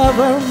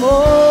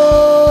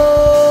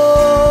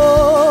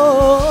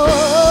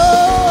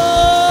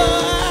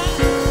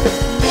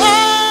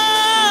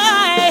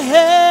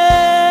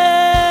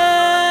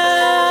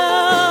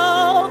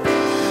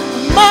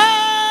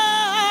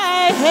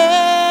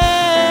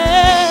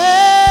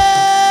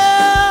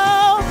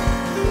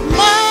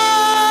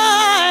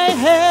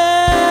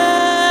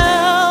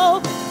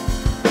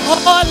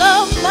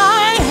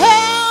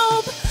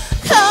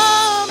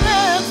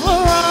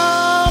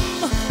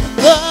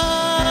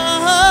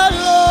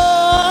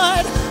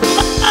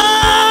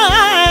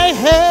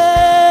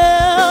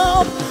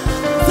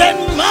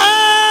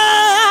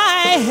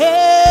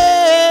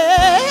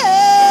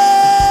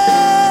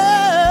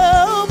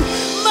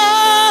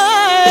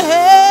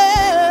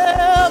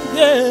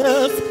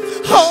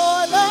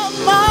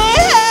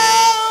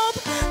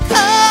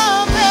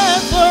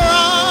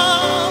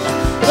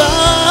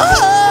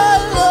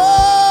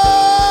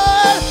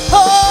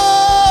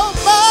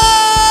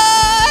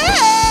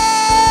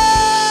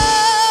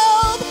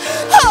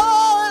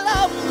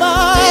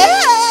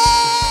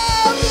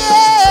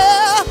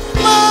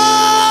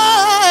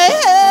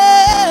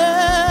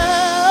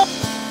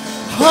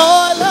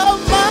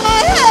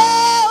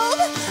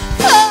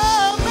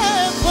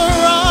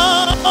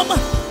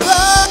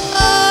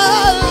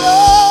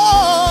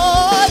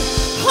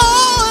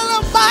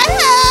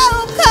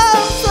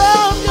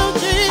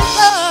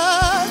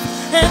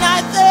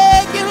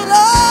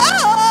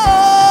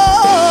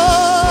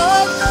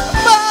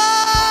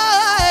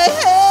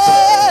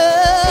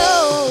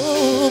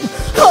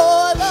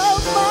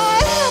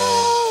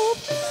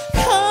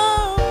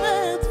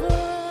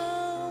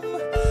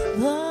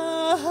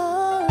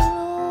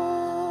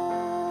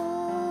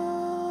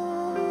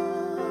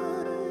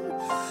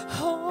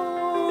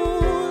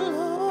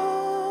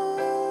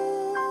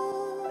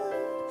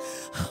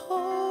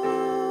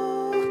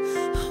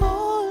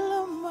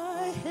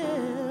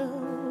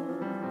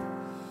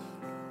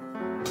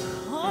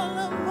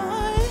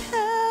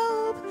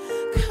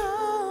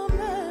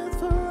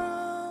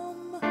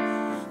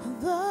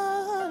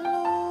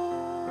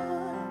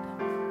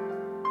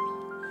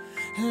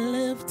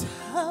 Lift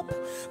up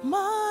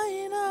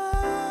mine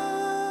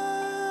eyes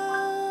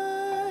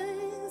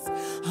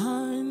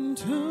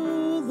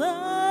unto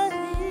the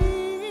hills.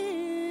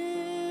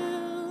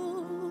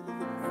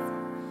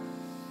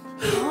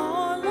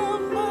 All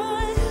of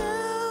my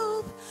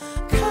help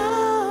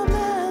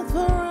cometh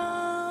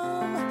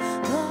from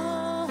the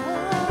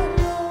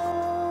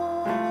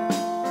Lord.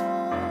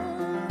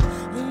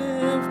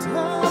 Lift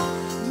up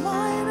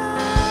mine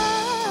eyes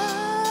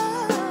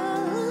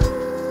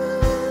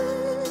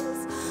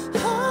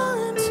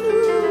unto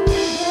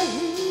the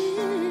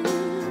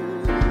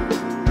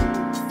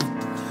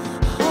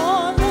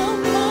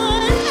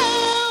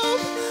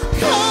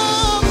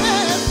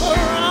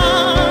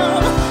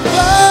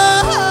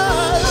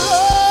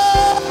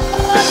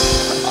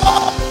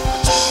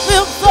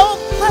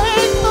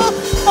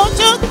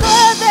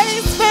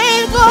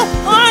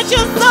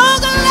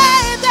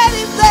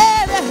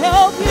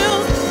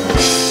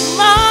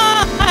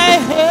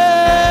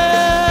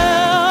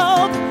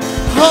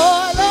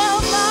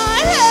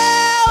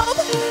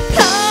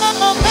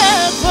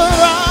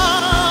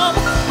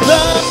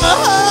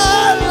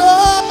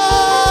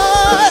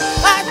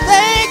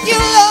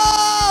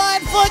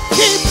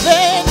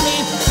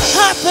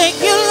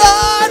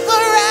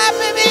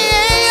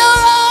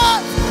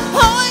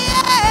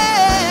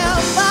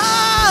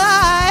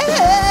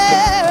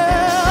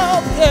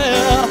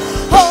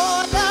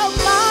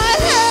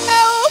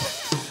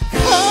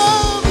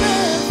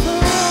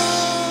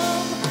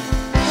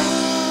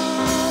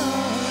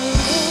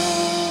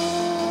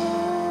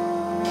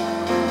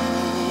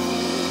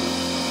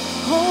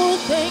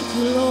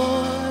you,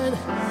 Lord.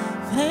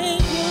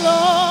 Thank you,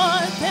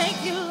 Lord.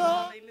 Thank you,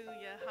 Lord.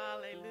 Hallelujah,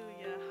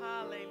 hallelujah,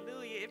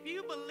 hallelujah. If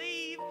you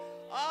believe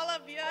all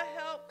of your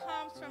help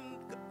comes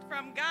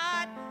from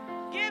God,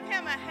 give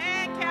him a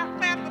hand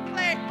clap of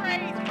praise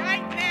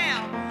right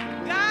now.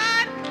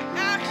 God,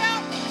 our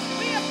help,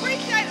 we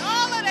appreciate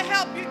all of the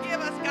help you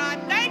give us,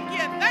 God. Thank you,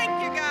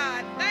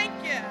 God. Thank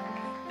you.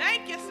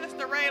 Thank you,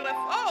 Sister Rayla.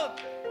 Oh,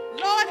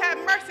 Lord have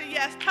mercy,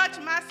 yes, touch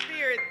my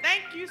spirit.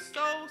 Thank you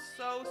so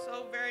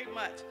very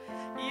much.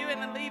 You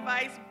and the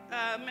Levites,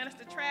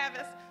 Minister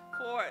Travis,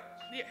 for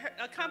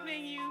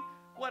accompanying you.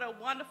 What a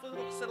wonderful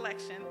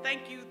selection.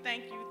 Thank you.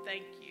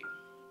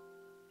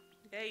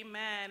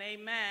 Amen,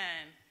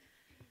 amen.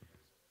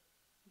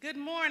 Good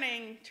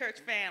morning, church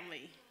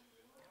family.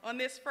 On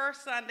this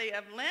first Sunday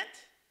of Lent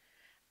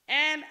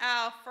and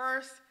our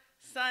first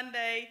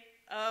Sunday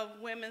of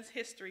Women's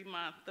History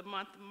Month, the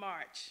month of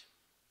March.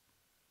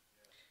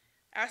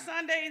 Our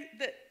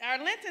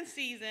Lenten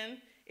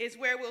season is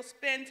where we'll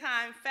spend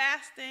time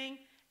fasting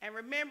and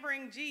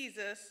remembering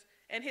Jesus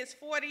and his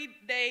 40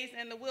 days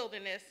in the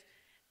wilderness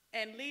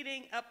and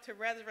leading up to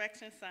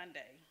Resurrection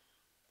Sunday.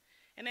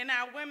 And in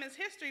our Women's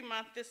History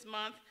Month this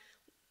month,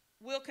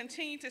 we'll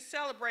continue to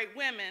celebrate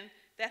women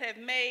that have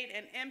made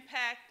an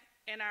impact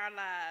in our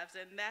lives,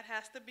 and that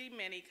has to be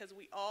many because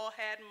we all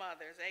had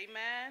mothers.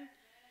 Amen?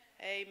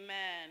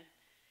 Amen.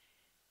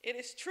 It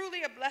is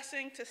truly a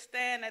blessing to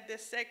stand at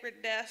this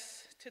sacred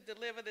desk to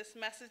deliver this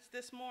message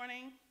this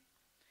morning,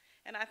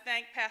 and I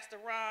thank Pastor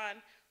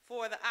Ron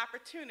for the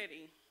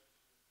opportunity.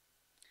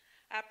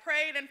 I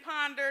prayed and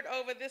pondered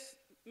over this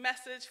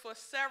message for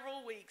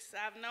several weeks.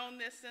 I've known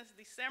this since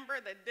December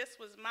that this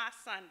was my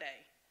Sunday.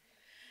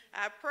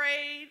 I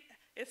prayed.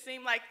 It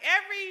seemed like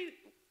every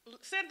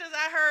sentence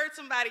I heard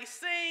somebody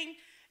sing,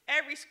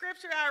 every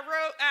scripture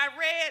I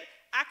read,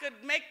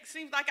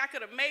 seems like I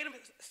could have made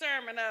a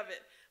sermon of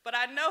it. But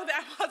I know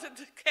that wasn't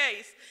the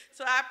case.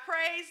 So I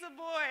praise the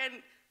Lord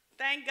and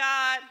thank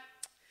God.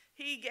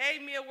 He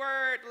gave me a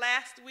word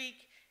last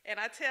week, and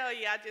I tell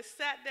you, I just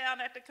sat down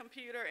at the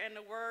computer and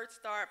the words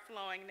started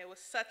flowing, and it was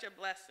such a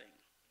blessing.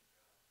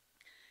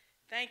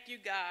 Thank you,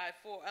 God,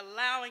 for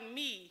allowing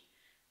me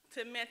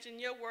to mention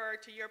your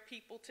word to your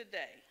people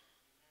today.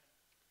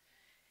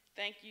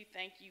 Thank you.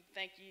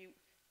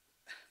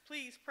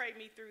 Please pray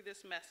me through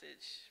this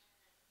message.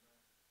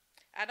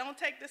 I don't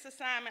take this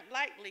assignment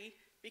lightly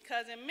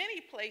because in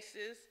many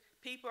places,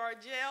 people are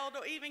jailed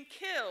or even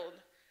killed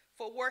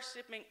for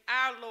worshiping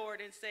our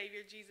Lord and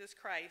Savior Jesus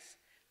Christ.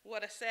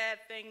 What a sad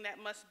thing that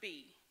must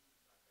be.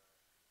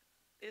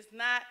 It's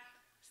not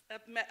a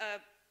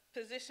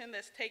position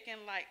that's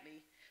taken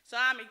lightly. So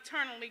I'm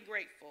eternally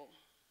grateful.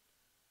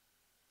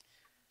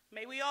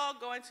 May we all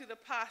go into the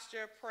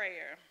posture of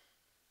prayer.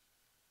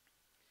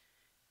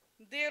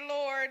 Dear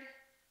Lord,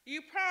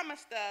 you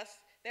promised us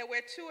that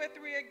where 2 or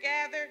 3 are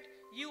gathered,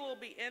 you will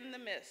be in the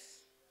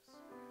midst.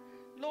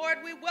 Lord,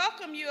 we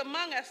welcome you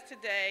among us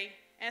today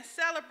and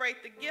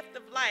celebrate the gift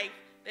of life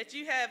that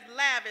you have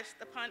lavished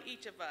upon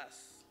each of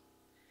us.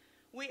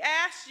 We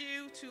ask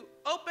you to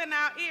open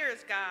our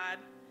ears, God,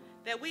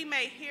 that we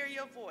may hear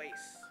your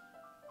voice.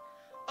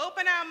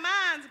 Open our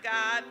minds,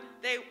 God,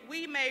 that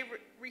we may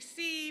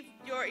receive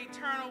your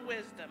eternal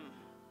wisdom.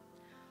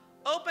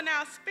 Open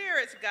our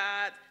spirits,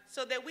 God,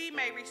 so that we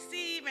may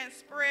receive and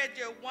spread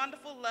your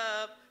wonderful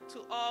love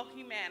to all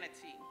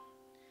humanity.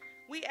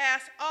 We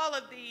ask all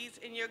of these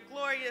in your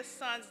glorious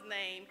Son's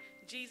name,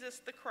 Jesus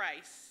the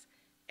Christ.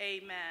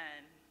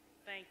 Amen.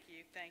 Thank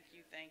you.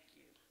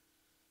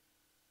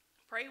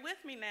 Pray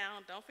with me now.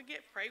 Don't forget,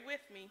 pray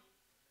with me.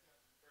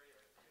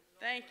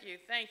 Thank you.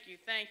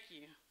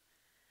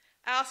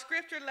 Our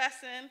scripture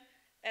lesson,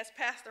 as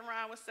Pastor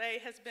Ron would say,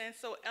 has been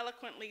so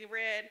eloquently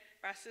read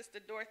by Sister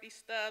Dorothy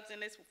Stubbs,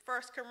 and it's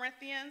 1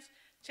 Corinthians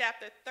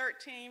chapter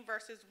 13,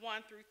 verses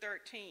 1 through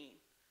 13.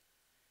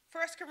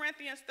 1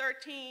 Corinthians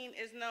 13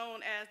 is known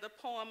as the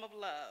poem of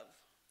love.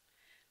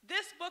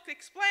 This book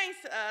explains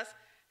to us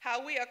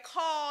how we are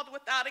called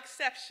without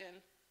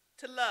exception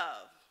to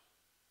love.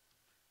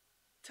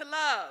 To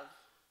love.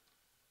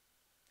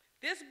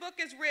 This book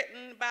is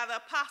written by the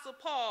Apostle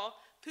Paul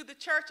to the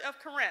church of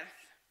Corinth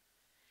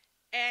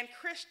and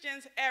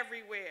Christians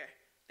everywhere.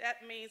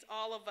 That means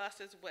all of us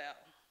as well.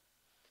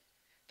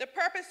 The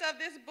purpose of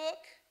this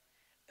book,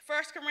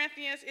 1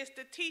 Corinthians, is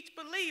to teach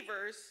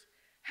believers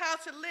how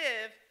to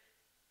live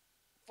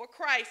for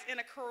Christ in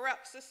a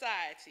corrupt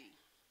society.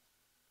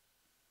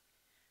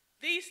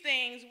 These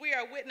things we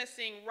are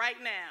witnessing right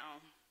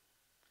now: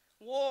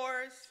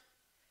 wars,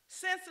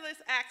 senseless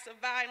acts of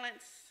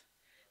violence,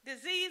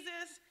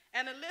 diseases,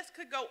 and the list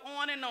could go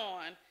on and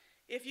on.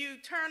 If you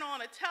turn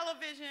on a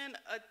television,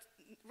 a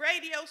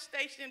radio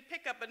station,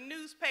 pick up a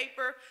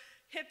newspaper,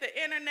 hit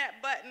the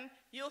internet button,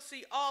 you'll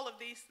see all of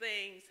these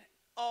things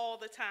all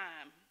the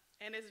time.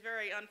 And it's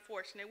very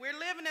unfortunate. We're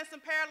living in some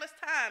perilous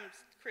times,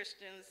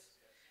 Christians.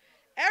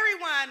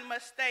 Everyone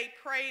must stay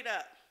prayed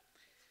up.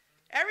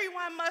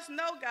 Everyone must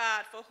know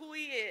God for who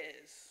he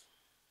is.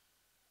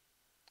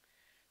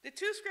 The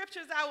two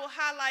scriptures I will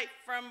highlight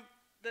from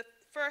the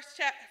 1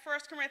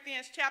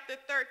 Corinthians chapter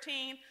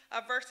 13,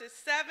 verses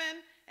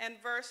 7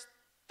 and verse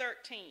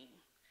 13.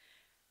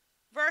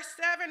 Verse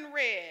 7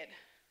 read,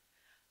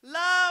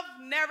 "Love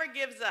never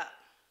gives up,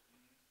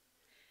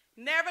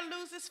 never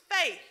loses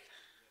faith,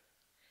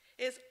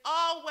 is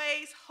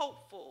always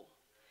hopeful,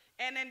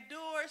 and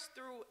endures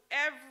through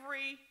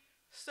every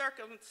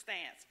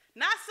circumstance."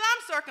 Not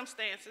some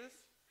circumstances,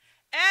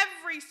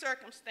 every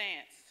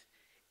circumstance.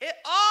 It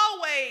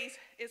always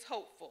is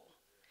hopeful.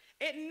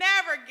 It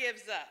never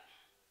gives up.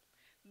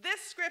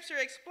 This scripture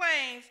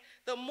explains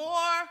the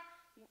more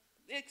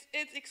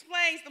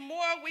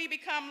we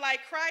become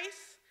like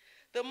Christ,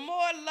 the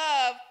more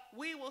love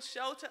we will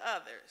show to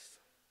others.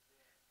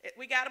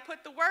 We got to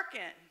put the work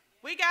in.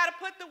 We got to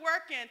put the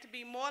work in to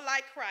be more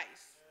like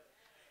Christ.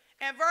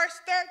 And verse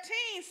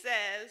 13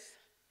 says,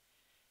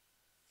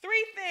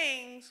 "Three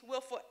things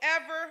will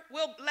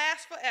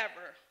last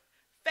forever: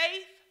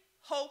 faith,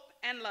 hope,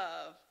 and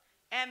love.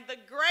 And the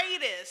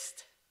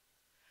greatest,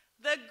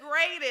 the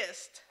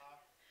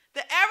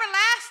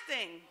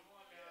everlasting,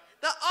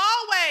 the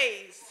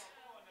always,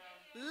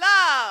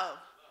 love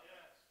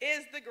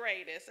is the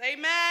greatest."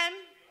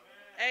 Amen?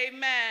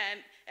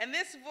 Amen. And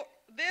this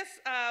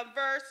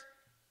verse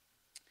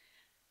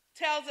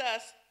tells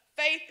us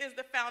faith is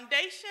the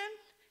foundation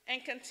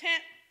and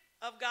content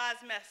of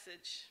God's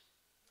message.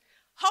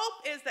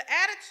 Hope is the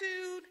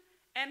attitude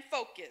and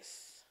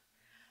focus.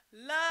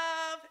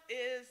 Love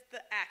is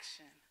the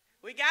action.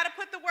 We got to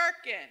put the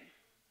work in.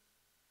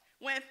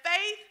 When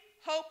faith,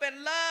 hope,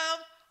 and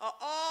love are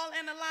all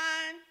in a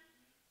line,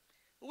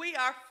 we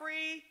are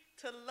free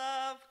to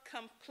love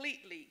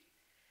completely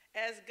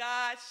as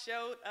God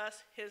showed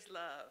us his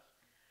love.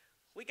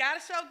 We got to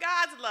show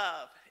God's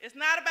love. It's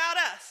not about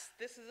us.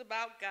 This is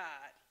about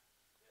God.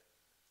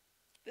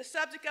 The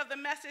subject of the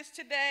message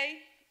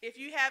today, if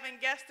you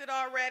haven't guessed it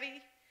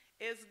already,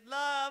 is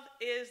love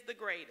is the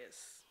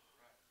greatest.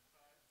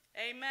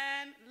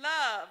 Amen.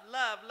 Love,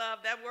 love,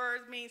 love. That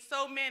word means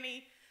so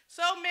much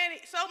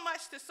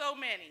to so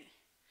many.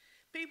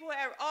 People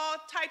have all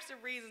types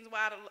of reasons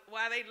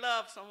why they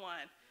love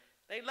someone.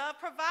 They love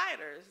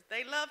providers.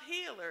 They love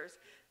healers.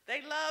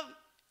 They love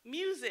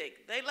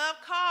music. They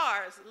love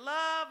cars.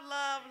 Love,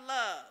 love,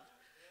 love.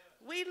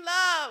 We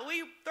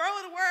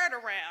throw the word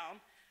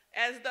around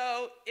as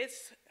though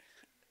it's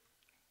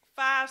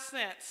 5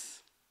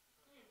 cents.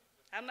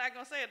 I'm not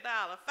going to say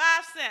 $1.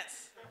 5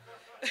 cents.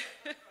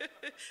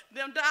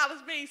 Them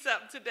dollars mean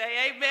something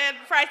today. Amen.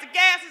 The price of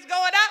gas is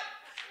going up.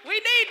 We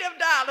need them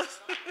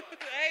dollars.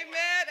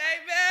 Amen.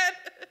 Amen.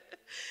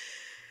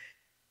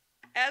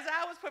 As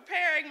I was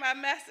preparing my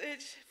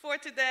message for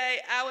today,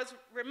 I was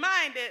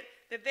reminded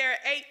that there are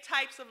 8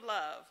 types of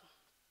love.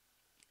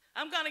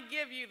 I'm going to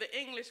give you the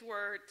English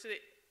word to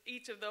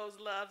each of those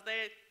loves.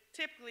 They're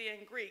typically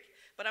in Greek,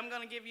 but I'm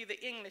going to give you the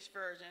English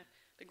version.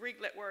 The Greek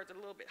words are a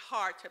little bit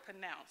hard to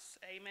pronounce.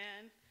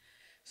 Amen.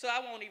 So I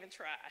won't even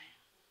try.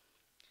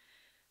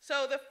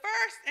 So the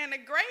first and the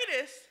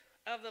greatest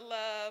of the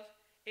love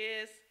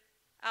is,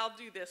 I'll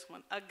do this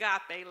one,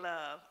 agape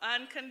love,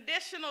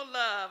 unconditional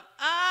love,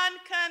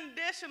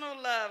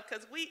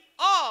 because we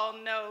all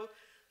know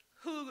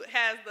who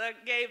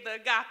gave the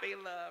agape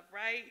love,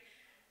 right?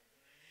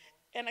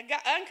 And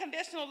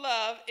unconditional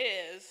love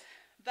is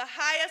the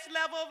highest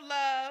level of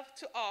love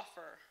to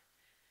offer.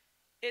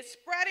 It's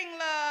spreading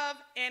love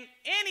in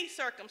any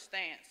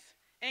circumstance,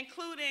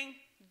 including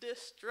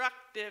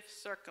destructive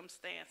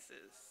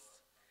circumstances.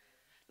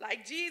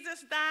 Like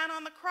Jesus dying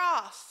on the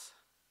cross,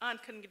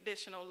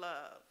 unconditional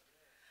love.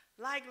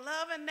 Like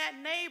loving that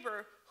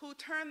neighbor who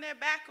turned their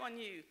back on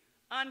you,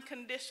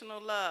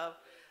 unconditional love.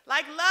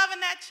 Like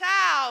loving that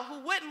child who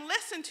wouldn't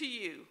listen to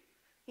you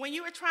when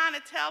you were trying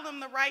to tell them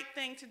the right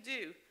thing to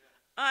do,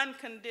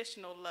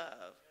 unconditional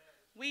love.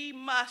 We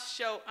must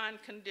show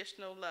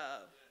unconditional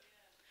love.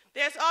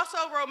 There's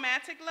also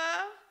romantic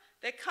love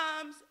that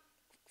comes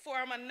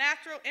from a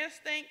natural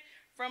instinct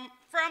from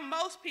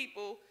most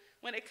people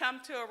when it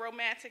comes to a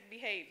romantic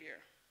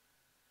behavior.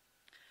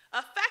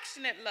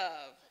 Affectionate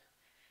love.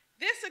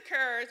 This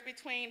occurs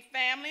between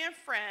family and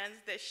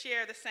friends that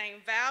share the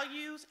same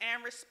values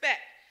and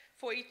respect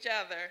for each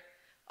other,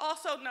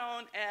 also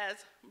known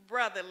as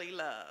brotherly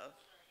love.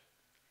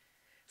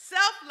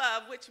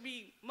 Self-love, which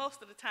we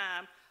most of the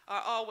time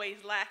are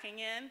always lacking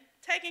in,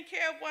 taking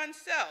care of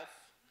oneself.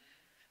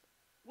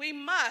 We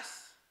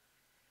must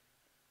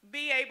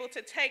be able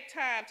to take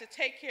time to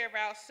take care of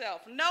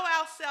ourselves, know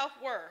our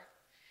self-worth,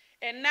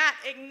 and not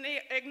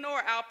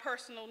ignore our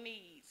personal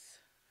needs.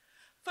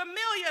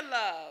 Familiar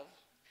love,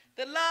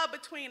 the love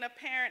between a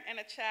parent and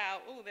a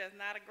child. Ooh, there's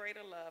not a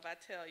greater love, I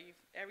tell you.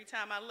 Every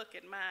time I look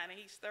at mine, and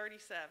he's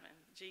 37,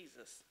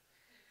 Jesus.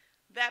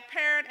 That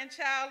parent and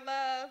child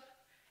love,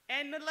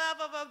 and the love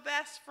of a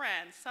best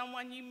friend,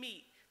 someone you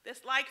meet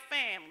that's like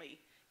family,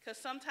 because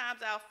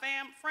sometimes our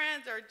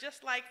friends are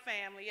just like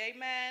family,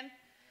 amen?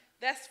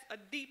 That's a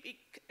deep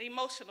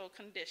emotional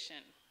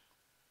condition.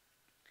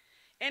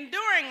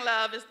 Enduring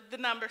love is the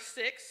number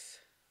 6.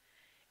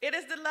 It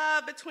is the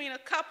love between a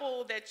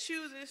couple that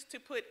chooses to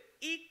put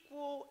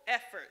equal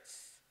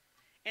efforts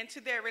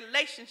into their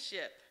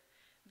relationship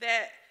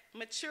that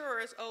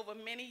matures over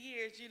many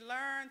years. You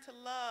learn to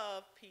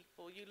love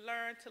people. You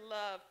learn to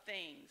love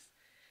things.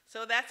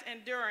 So that's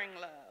enduring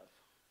love.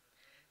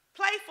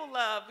 Playful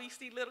love, we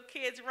see little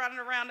kids running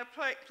around the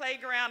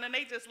playground and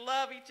they just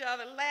love each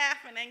other,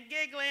 laughing and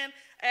giggling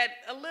at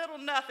a little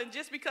nothing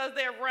just because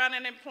they're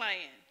running and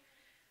playing.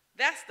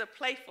 That's the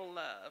playful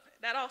love.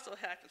 That also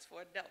happens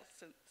for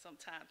adults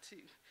sometimes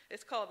too.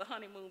 It's called the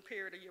honeymoon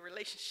period of your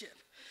relationship.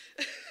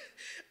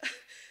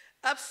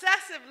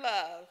 Obsessive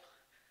love.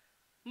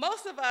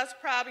 Most of us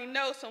probably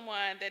know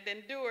someone that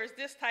endures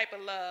this type of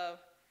love,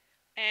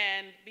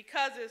 and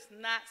because it's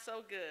not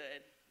so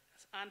good,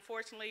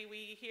 unfortunately,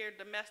 we hear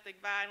domestic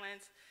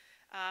violence,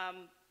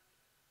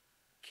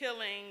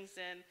 killings,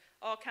 and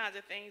all kinds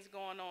of things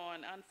going on.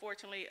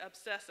 Unfortunately,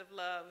 obsessive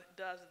love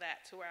does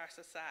that to our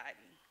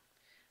society.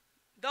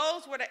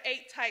 Those were the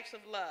 8 types of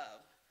love.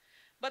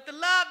 But the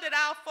love that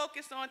I'll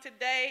focus on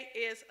today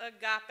is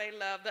agape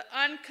love, the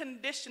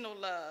unconditional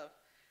love.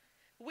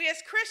 We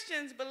as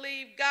Christians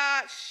believe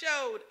God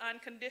showed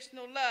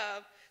unconditional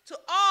love to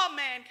all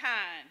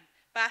mankind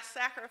by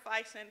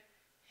sacrificing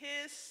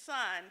his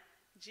son,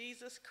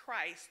 Jesus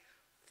Christ,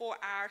 for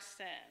our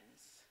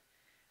sins.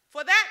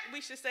 For that, we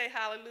should say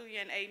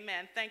hallelujah and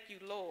amen. Thank you,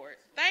 Lord.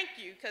 Thank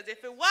you, because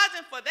if it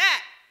wasn't for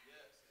that,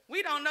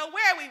 we don't know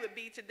where we would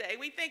be today.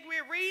 We think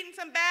we're reading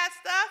some bad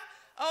stuff.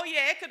 Oh,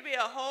 yeah, it could be a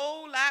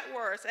whole lot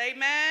worse.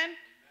 Amen?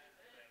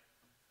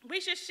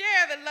 We should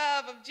share the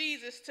love of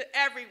Jesus to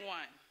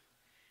everyone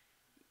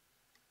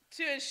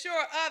to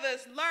ensure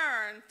others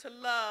learn to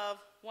love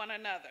one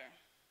another.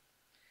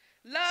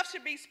 Love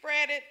should be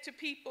spreaded to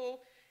people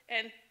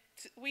and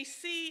we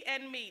see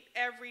and meet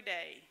every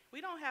day. We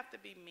don't have to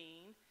be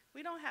mean.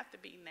 We don't have to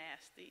be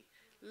nasty.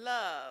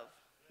 Love.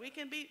 We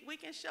can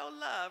show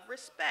love,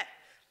 respect.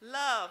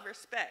 Love,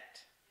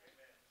 respect.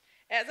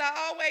 As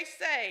I always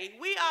say,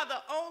 we are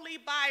the only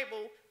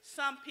Bible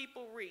some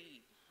people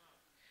read.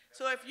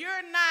 So if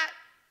you're not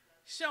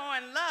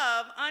showing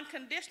love,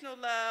 unconditional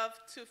love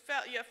to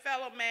your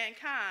fellow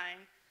mankind,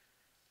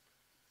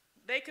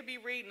 they could be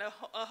reading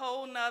a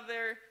whole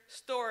nother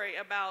story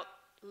about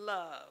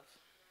love.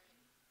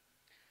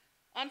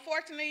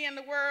 Unfortunately, in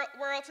the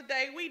world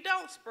today, we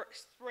don't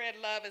spread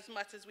love as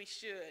much as we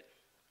should.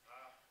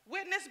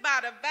 Witnessed by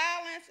the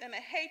violence and the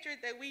hatred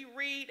that we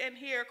read and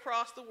hear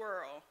across the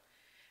world.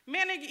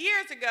 Many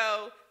years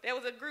ago, there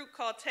was a group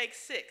called Take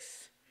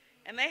 6,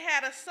 and they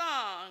had a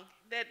song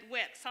that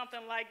went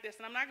something like this,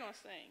 and I'm not going to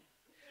sing.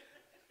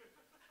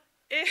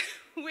 If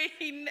we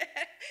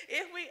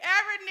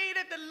ever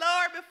needed the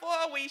Lord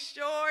before, we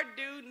sure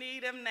do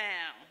need him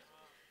now.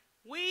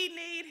 We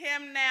need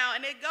him now.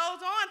 And it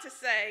goes on to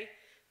say,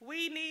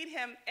 we need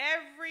him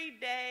every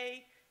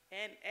day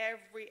and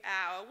every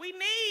hour. We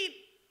need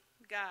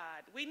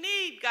God. We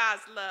need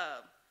God's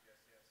love.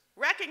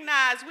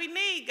 Recognize we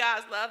need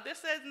God's love.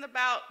 This isn't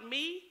about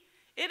me.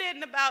 It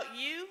isn't about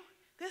you.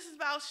 This is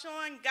about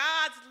showing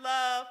God's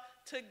love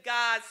to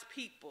God's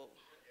people.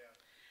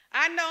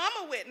 I know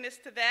I'm a witness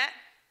to that.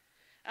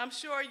 I'm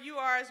sure you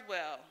are as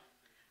well.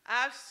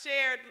 I've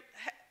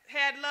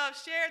had love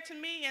shared to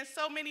me in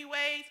so many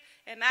ways,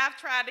 and I've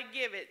tried to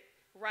give it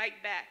right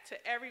back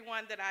to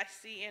everyone that I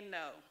see and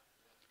know.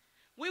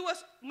 We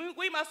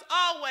must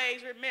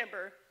always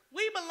remember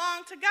we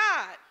belong to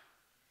God.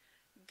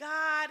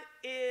 God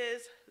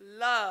is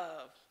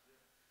love.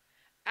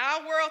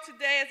 Our world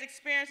today is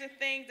experiencing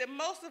things that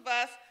most of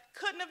us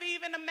couldn't have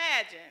even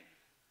imagined.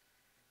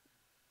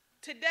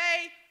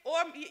 Today, or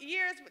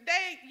years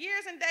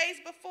and days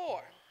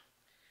before,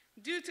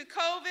 due to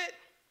COVID,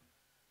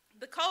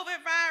 the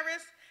COVID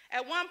virus,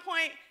 at one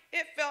point,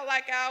 it felt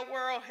like our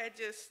world had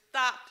just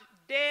stopped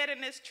dead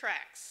in its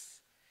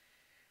tracks.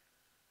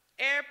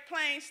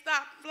 Airplanes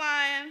stopped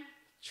flying,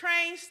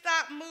 trains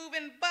stopped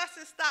moving,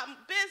 buses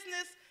stopped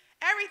business.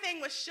 Everything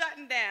was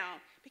shutting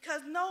down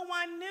because no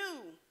one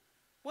knew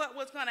what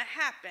was going to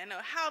happen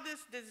or how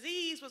this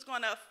disease was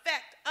going to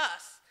affect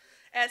us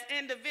as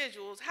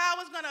individuals, how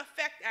it's going to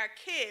affect our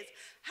kids,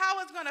 how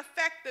it's going to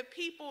affect the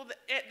people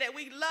that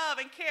we love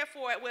and care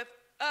for with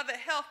other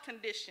health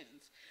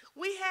conditions.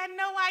 We had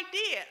no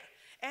idea.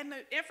 And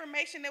the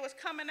information that was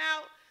coming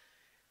out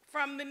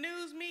from the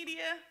news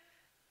media,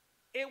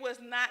 it was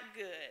not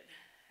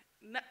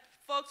good.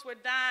 Folks were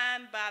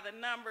dying by the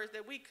numbers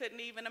that we couldn't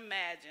even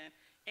imagine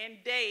in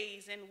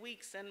days and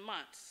weeks and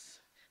months.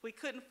 We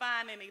couldn't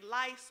find any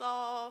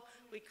Lysol.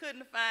 We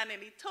couldn't find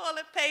any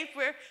toilet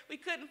paper. We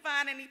couldn't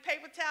find any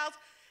paper towels.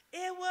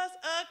 It was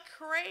a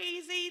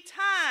crazy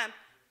time.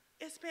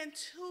 It's been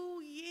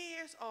 2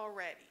 years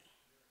already.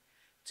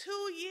 2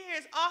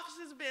 years,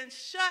 offices have been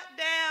shut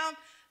down.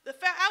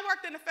 I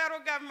worked in the federal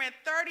government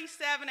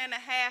 37 and a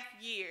half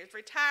years,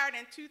 retired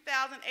in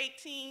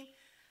 2018.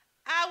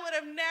 I would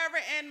have never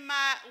in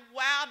my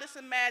wildest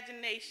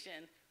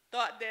imagination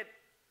thought that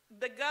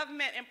the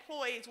government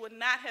employees would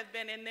not have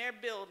been in their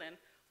building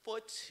for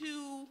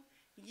 2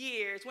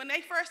 years. When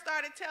they first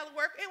started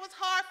telework, it was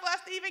hard for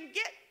us to even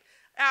get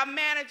our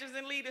managers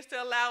and leaders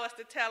to allow us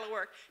to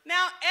telework.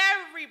 Now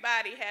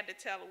everybody had to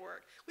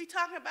telework. We're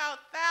talking about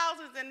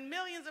thousands and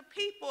millions of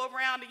people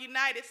around the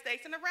United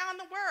States and around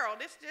the world.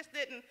 This just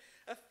didn't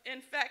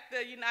infect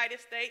the United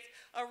States.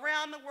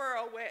 Around the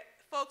world where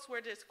folks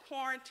were just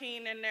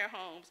quarantined in their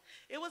homes.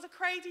 It was a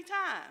crazy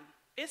time.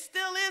 It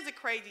still is a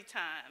crazy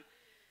time.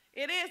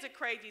 It is a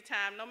crazy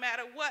time, no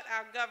matter what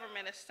our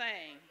government is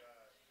saying.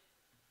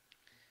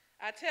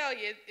 I tell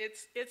you,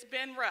 it's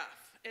been rough.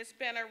 It's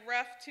been a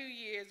rough 2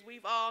 years.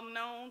 We've all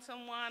known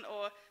someone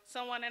or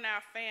someone in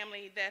our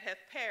family that has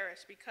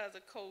perished because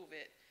of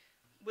COVID.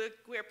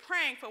 We're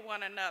praying for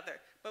one another,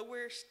 but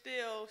we're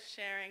still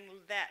sharing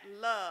that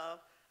love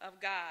of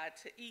God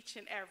to each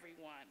and every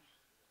one.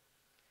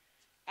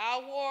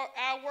 Our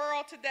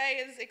world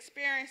today is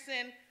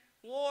experiencing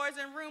wars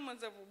and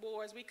rumors of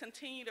wars. We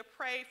continue to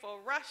pray for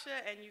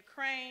Russia and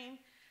Ukraine.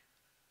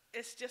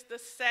 It's just a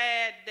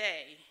sad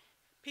day.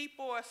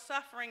 People are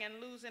suffering and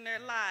losing their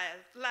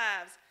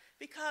lives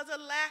because of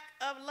lack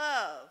of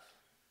love.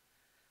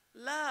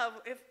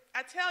 Love. If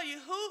I tell you,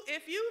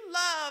 if you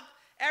loved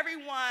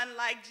everyone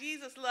like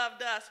Jesus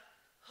loved us,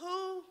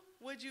 who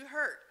would you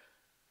hurt?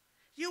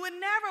 You would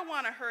never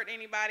want to hurt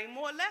anybody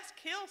more. Let's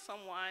kill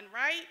someone,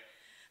 right?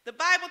 The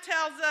Bible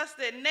tells us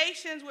that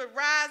nations would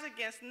rise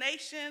against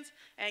nations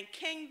and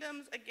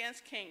kingdoms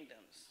against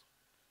kingdoms.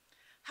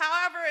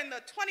 However, in the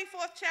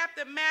 24th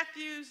chapter of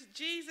Matthew,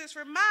 Jesus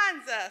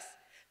reminds us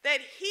that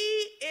he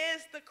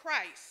is the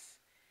Christ,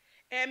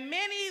 and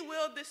many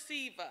will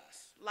deceive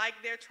us, like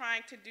they're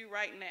trying to do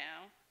right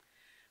now.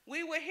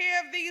 We will hear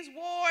of these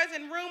wars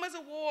and rumors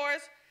of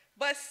wars,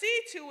 but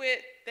see to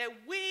it that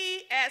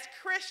we as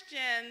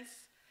Christians,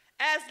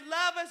 as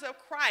lovers of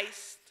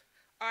Christ,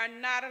 are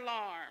not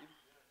alarmed.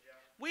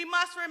 We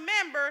must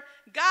remember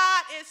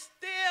God is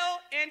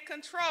still in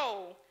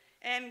control,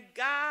 and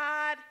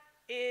God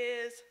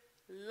is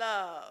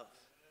love.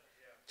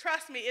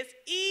 Trust me, it's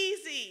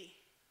easy.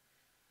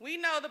 We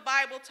know the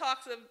Bible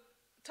talks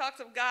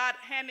of God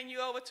handing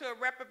you over to a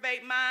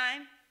reprobate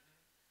mind.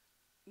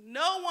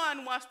 No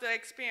one wants to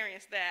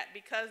experience that,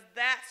 because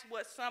that's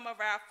what some of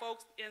our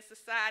folks in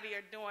society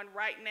are doing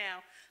right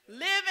now.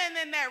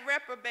 Living in that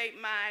reprobate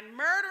mind,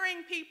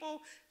 murdering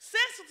people,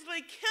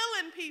 senselessly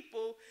killing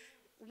people,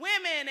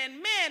 women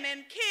and men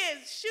and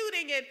kids,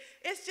 shooting it.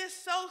 It's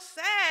just so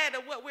sad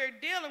of what we're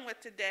dealing with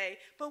today.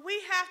 But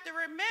we have to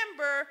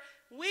remember,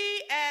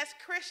 we as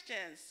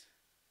Christians,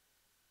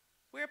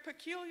 we're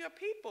peculiar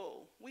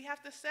people. We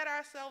have to set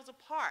ourselves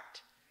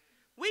apart.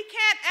 We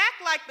can't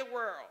act like the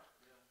world.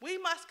 We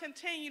must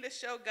continue to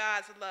show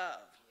God's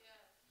love.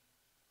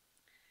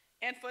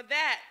 And for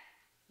that,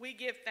 we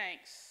give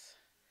thanks.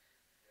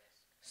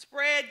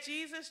 Spread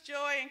Jesus'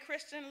 joy and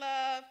Christian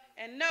love,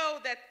 and know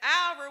that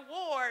our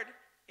reward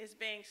is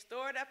being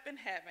stored up in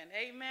heaven.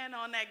 Amen.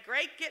 On that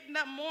great getting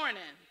up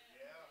morning.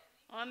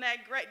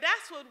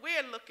 That's what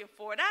we're looking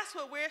for. That's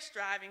what we're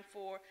striving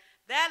for.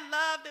 That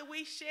love that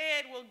we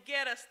shared will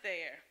get us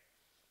there.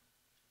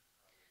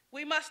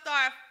 We must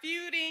stop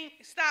feuding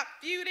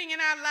in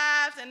our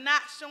lives and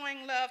not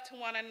showing love to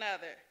one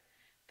another.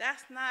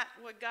 That's not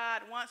what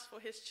God wants for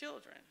his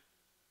children.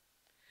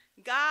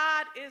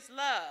 God is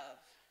love.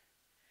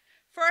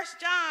 1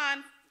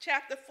 John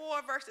chapter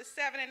 4, verses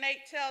 7 and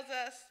 8 tells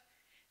us,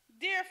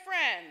 "Dear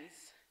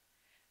friends,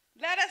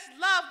 let us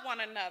love one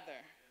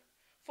another,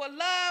 for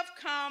love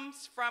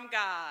comes from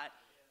God.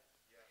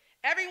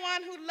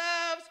 Everyone who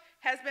loves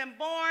has been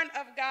born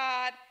of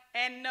God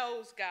and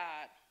knows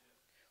God.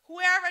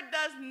 Whoever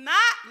does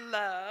not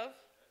love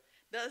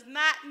does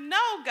not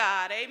know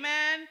God,"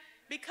 amen,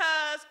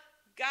 because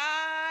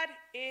God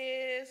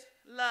is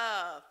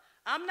love.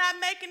 I'm not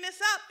making this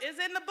up. It's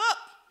in the book.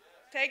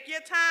 Take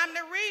your time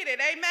to read it,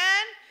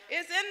 amen.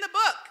 It's in the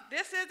book.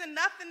 This isn't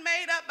nothing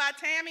made up by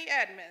Tammy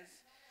Edmonds.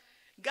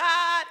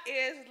 God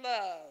is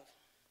love.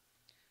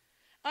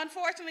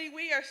 Unfortunately,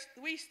 we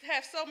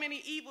have so many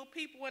evil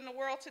people in the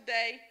world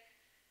today.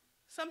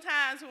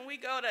 Sometimes when we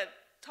go to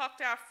talk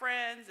to our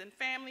friends and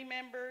family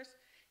members,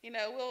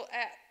 we'll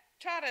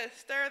try to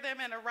stir them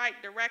in the right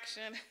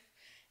direction,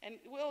 and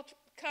we'll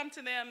come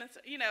to them and,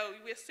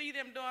 we'll see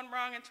them doing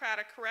wrong and try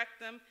to correct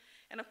them.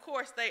 And of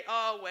course, they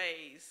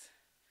always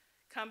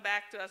come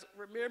back to us.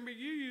 "Remember,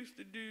 you used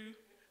to do."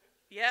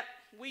 Yep,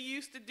 we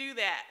used to do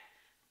that.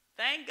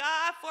 Thank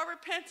God for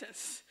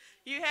repentance.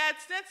 You had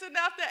sense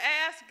enough to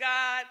ask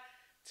God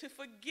to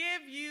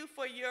forgive you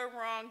for your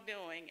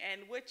wrongdoing,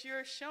 and what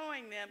you're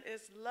showing them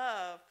is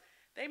love.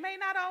 They may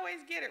not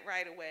always get it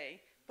right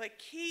away, but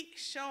keep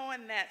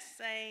showing that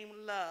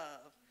same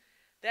love.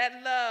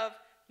 That love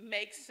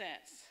makes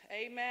sense.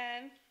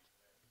 Amen.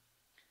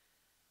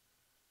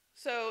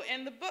 So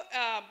in the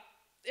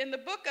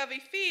book of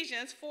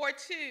Ephesians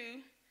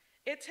 4:2,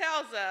 it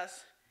tells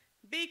us,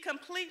 "Be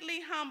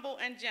completely humble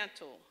and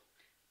gentle.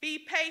 Be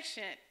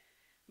patient,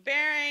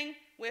 bearing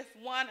with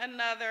one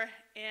another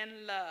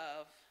in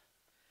love."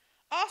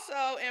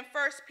 Also in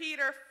 1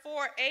 Peter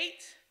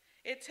 4:8,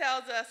 it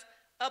tells us,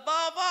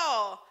 "Above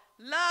all,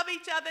 love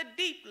each other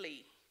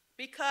deeply,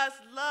 because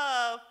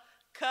love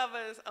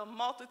covers a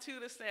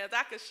multitude of sins.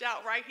 I could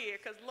shout right here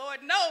because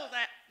Lord knows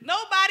that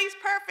nobody's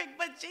perfect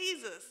but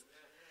Jesus.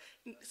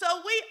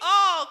 So we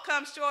all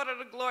come short of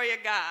the glory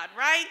of God,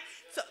 right?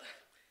 So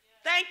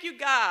thank you,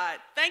 God.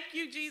 Thank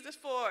you, Jesus,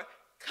 for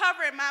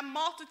covering my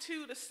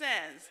multitude of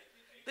sins.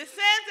 The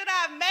sins that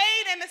I've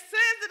made and the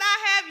sins that I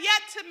have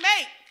yet to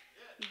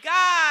make.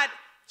 God,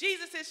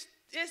 Jesus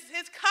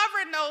is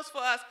covering those for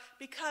us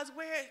because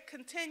we're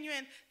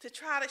continuing to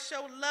try to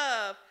show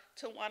love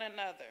to one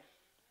another.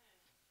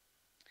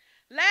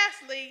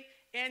 Lastly,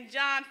 in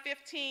John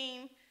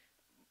 15,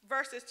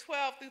 verses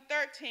 12 through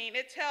 13,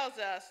 it tells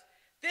us,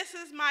 "This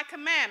is my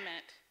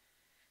commandment,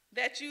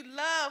 that you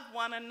love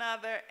one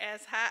another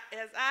as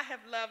I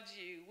have loved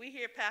you." We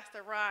hear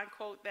Pastor Ron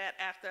quote that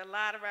after a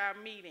lot of our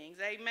meetings.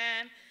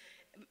 Amen.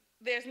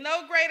 There's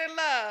no greater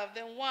love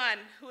than one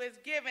who has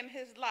given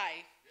his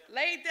life,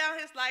 laid down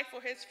his life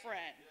for his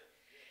friend.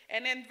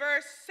 And in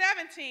verse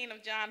 17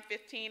 of John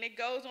 15, it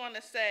goes on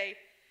to say,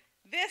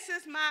 "This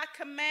is my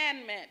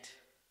commandment,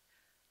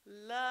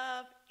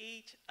 love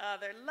each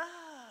other."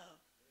 Love.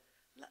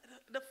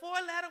 The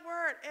four-letter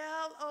word,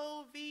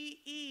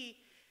 L-O-V-E.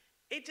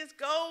 It just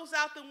goes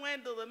out the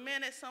window the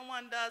minute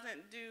someone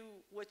doesn't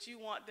do what you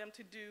want them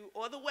to do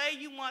or the way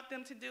you want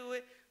them to do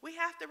it. We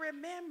have to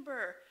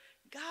remember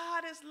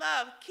God is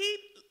love.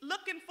 Keep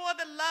looking for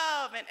the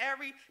love in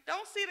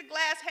don't see the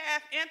glass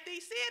half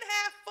empty, see it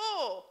half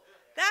full.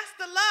 That's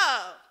the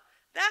love.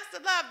 That's the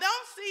love.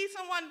 Don't see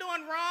someone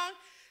doing wrong.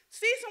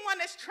 See someone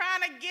that's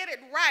trying to get it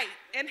right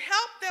and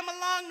help them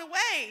along the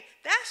way.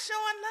 That's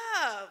showing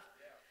love.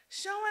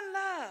 Showing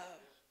love.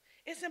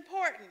 It's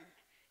important.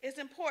 It's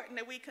important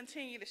that we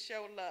continue to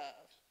show love.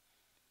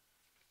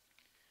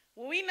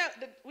 Well, we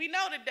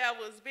know the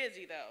devil is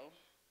busy, though.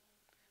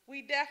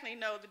 We definitely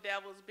know the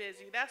devil's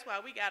busy. That's why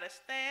we got to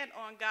stand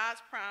on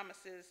God's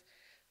promises.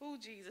 Ooh,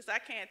 Jesus, I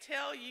can't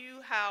tell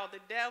you how the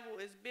devil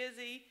is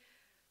busy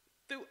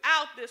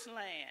throughout this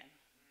land.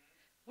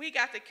 We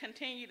got to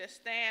continue to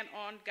stand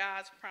on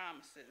God's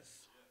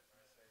promises.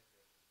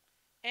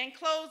 In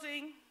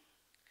closing,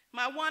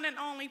 my one and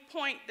only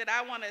point that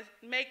I want to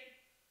make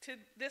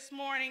this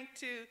morning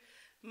to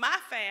my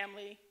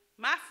family,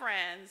 my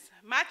friends,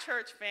 my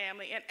church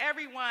family, and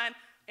everyone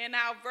in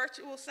our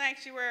virtual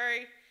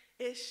sanctuary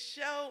is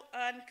show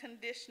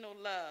unconditional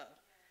love.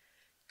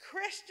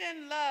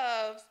 Christian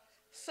love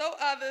so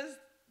others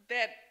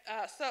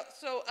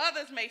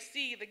may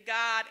see the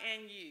God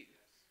in you.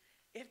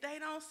 If they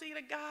don't see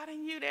the God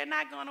in you, they're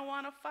not going to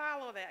want to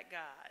follow that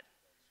God.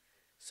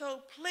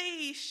 So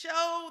please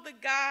show the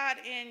God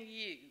in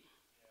you.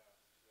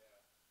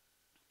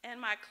 And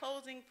my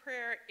closing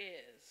prayer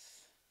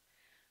is,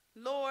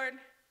 Lord,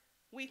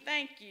 we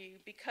thank you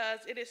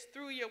because it is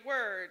through your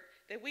word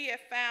that we have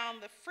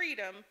found the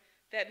freedom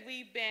that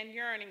we've been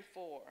yearning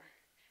for.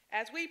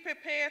 As we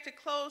prepare to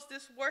close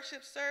this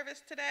worship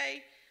service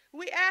today,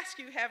 we ask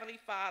you, Heavenly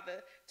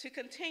Father, to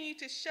continue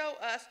to show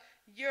us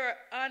your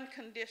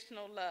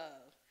unconditional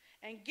love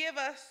and give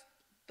us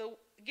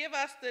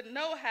the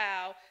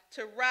know-how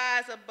to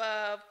rise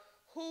above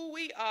who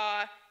we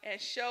are and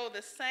show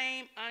the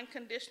same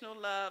unconditional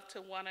love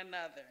to one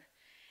another.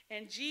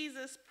 In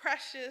Jesus'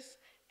 precious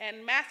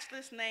and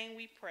matchless name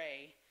we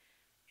pray.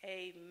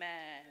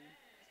 Amen.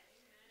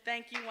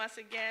 Thank you once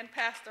again,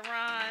 Pastor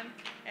Ron,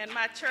 and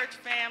my church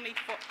family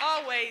for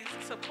always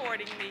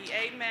supporting me.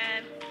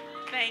 Amen.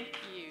 Thank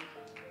you.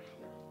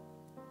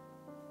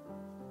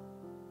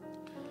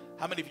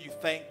 How many of you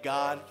thank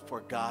God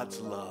for God's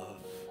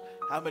love?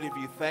 How many of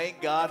you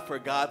thank God for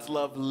God's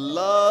love?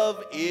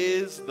 Love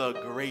is the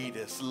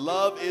greatest.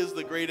 Love is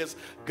the greatest.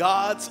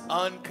 God's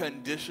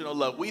unconditional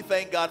love. We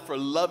thank God for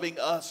loving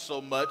us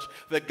so much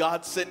that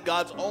God sent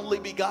God's only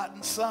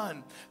begotten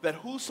Son, that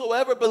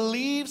whosoever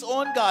believes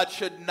on God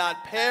should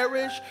not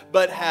perish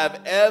but have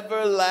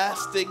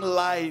everlasting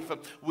life.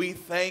 We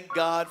thank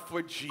God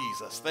for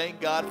Jesus.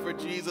 Thank God for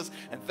Jesus.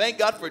 And thank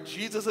God for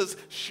Jesus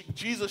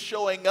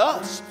showing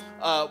us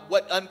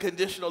what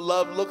unconditional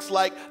love looks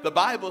like. The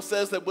Bible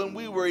says that when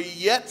we were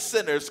yet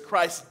sinners,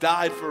 Christ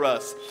died for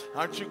us.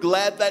 Aren't you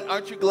glad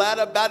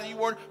about it?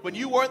 When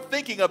you weren't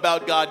thinking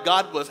about God,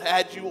 God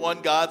had you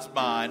on God's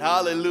mind.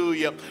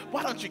 Hallelujah.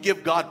 Why don't you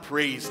give God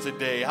praise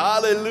today?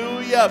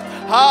 Hallelujah.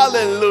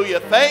 Hallelujah.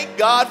 Thank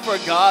God for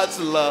God's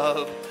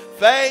love.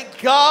 Thank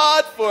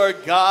God for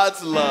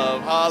God's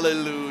love.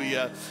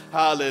 Hallelujah.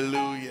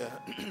 Hallelujah.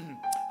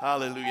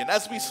 Hallelujah. And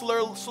as we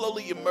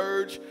slowly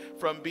emerge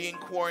from being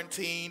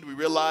quarantined, we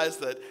realize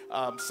that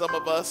some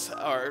of us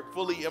are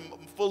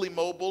fully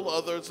mobile.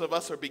 Others of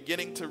us are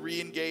beginning to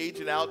re-engage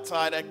in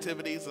outside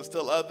activities, and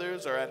still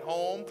others are at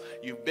home.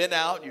 You've been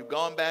out, you've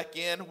gone back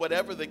in,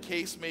 whatever the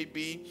case may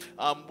be.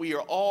 We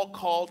are all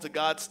called to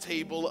God's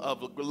table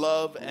of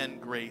love and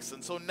grace.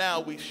 And so now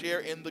we share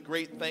in the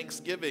great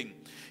Thanksgiving.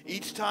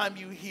 Each time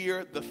you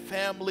hear the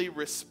family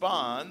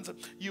respond,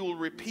 you will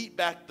repeat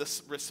back the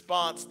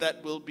response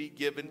that will be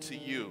given to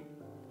you.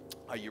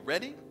 Are you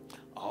ready?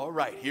 All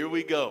right, here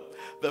we go.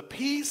 The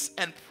peace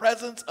and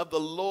presence of the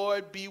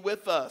Lord be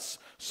with us,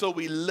 so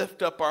we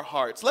lift up our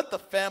hearts. Let the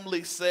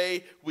family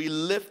say, we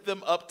lift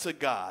them up to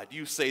God.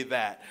 You say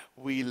that.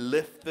 We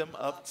lift them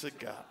up to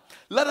God.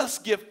 Let us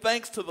give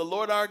thanks to the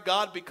Lord our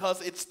God,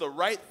 because it's the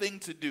right thing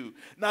to do,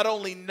 not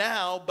only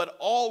now, but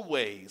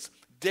always,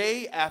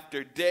 day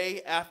after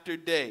day after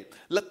day.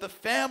 Let the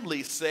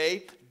family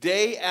say,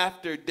 day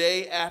after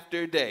day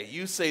after day.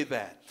 You say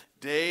that.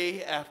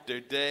 Day after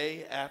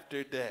day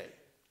after day.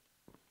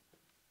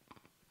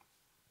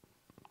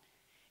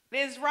 It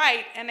is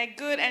right and a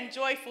good and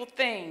joyful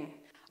thing,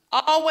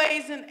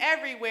 always and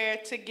everywhere,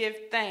 to give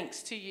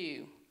thanks to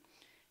you.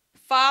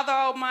 Father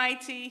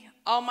Almighty,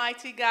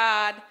 Almighty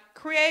God,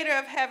 creator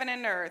of heaven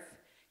and earth,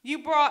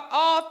 you brought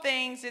all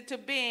things into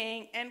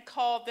being and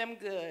called them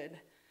good.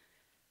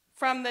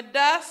 From the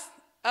dust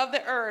of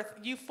the earth,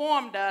 you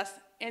formed us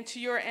into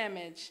your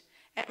image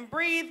and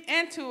breathed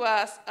into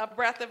us a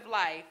breath of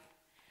life.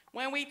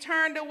 When we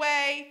turned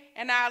away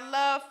and our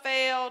love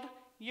failed,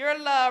 your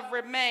love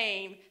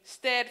remained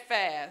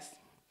steadfast.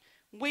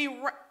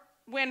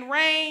 When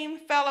rain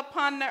fell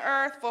upon the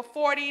earth for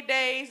 40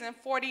 days and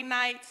 40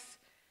 nights,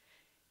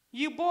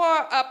 you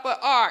bore up an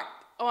ark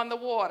on the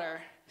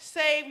water,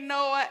 saved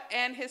Noah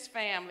and his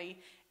family,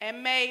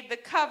 and made the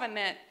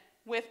covenant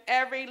with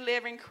every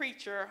living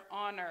creature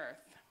on earth.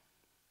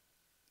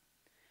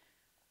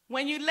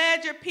 When you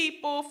led your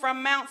people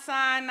from Mount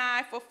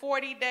Sinai for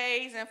 40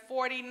 days and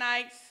 40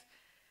 nights,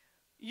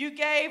 you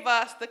gave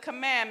us the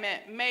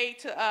commandment made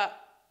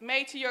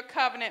to your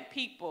covenant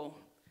people.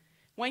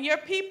 When your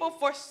people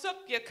forsook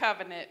your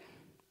covenant,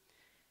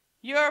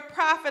 your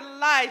prophet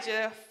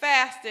Elijah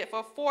fasted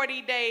for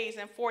 40 days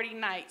and 40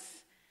 nights,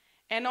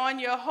 and on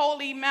your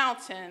holy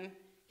mountain,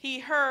 he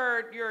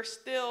heard your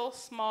still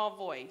small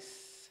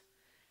voice.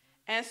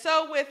 And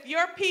so with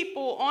your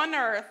people on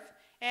earth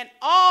and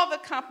all the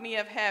company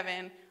of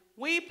heaven,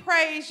 we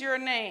praise your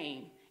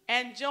name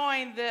and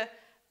join the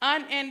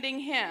unending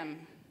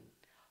hymn.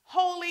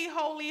 Holy,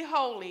 holy,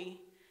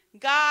 holy,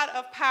 God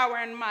of power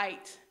and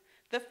might.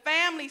 The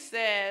family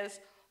says,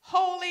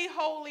 holy,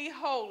 holy,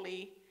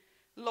 holy,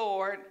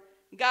 Lord,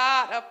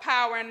 God of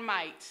power and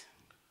might.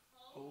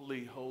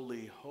 Holy,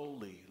 holy,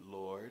 holy,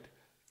 Lord,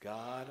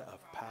 God of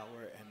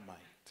power and might.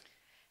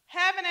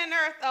 Heaven and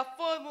earth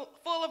are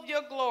full of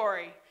your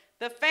glory.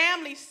 The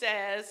family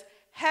says,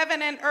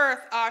 heaven and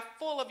earth are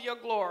full of your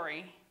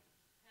glory.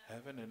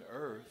 Heaven and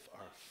earth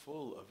are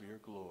full of your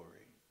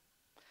glory.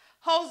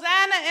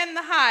 Hosanna in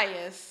the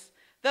highest.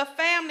 The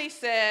family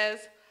says,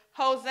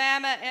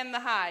 Hosanna in the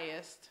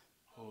highest.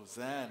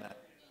 Hosanna.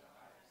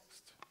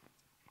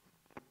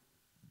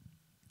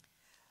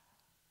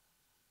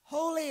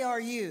 Holy are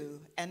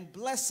you, and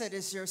blessed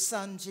is your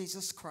Son,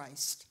 Jesus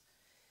Christ.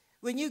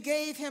 When you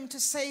gave him to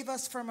save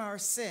us from our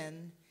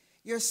sin,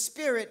 your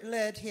Spirit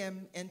led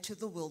him into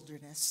the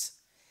wilderness,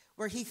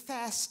 where he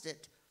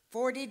fasted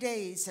 40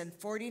 days and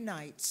 40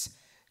 nights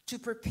to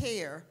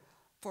prepare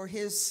for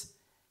his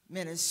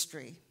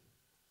ministry.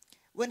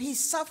 When he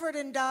suffered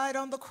and died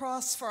on the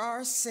cross for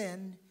our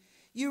sin,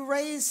 you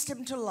raised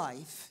him to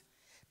life,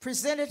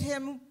 presented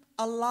him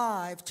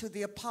alive to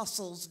the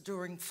apostles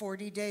during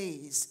 40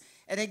 days,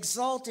 and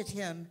exalted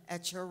him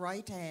at your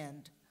right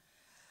hand.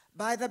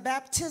 By the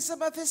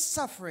baptism of his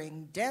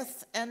suffering,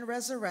 death, and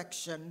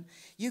resurrection,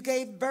 you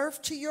gave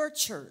birth to your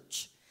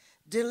church,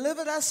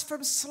 delivered us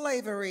from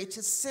slavery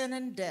to sin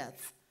and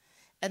death,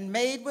 and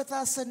made with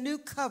us a new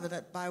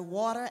covenant by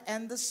water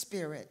and the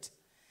Spirit.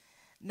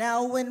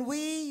 Now when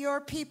we, your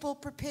people,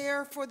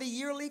 prepare for the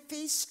yearly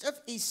feast of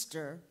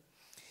Easter,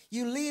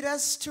 you lead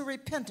us to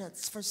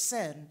repentance for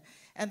sin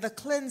and the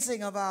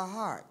cleansing of our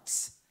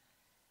hearts,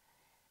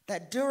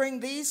 that during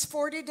these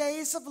 40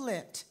 days of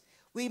Lent,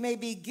 we may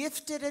be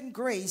gifted and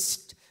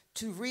graced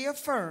to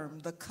reaffirm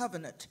the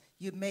covenant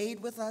you made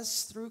with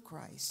us through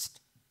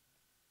Christ.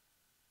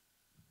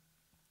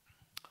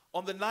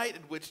 On the night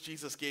in which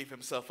Jesus gave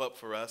himself up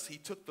for us, he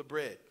took the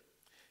bread,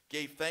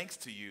 gave thanks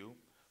to you,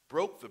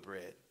 broke the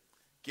bread,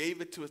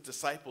 gave it to his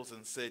disciples,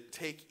 and said,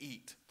 "Take,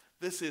 eat.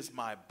 This is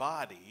my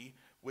body,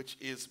 which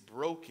is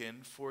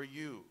broken for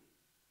you.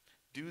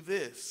 Do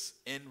this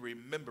in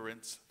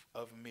remembrance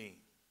of me."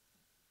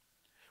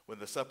 When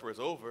the supper is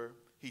over,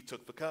 he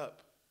took the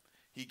cup.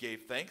 He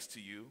gave thanks to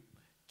you,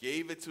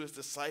 gave it to his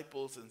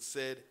disciples, and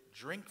said,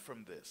 "Drink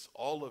from this,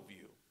 all of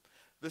you.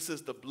 This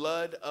is the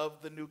blood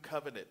of the new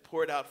covenant,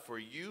 poured out for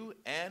you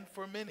and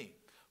for many,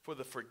 for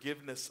the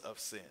forgiveness of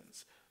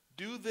sins.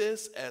 Do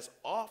this as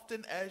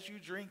often as you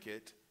drink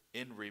it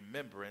in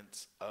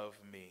remembrance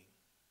of me."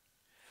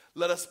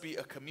 Let us be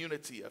a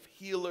community of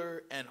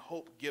healer and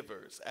hope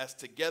givers, as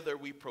together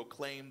we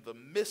proclaim the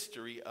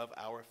mystery of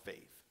our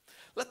faith.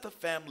 Let the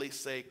family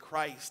say,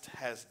 "Christ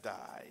has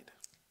died."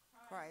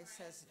 Christ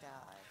has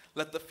died.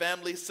 Let the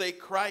family say,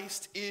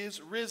 "Christ is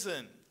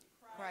risen."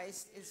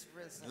 Christ is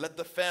risen. Let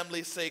the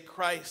family say,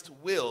 "Christ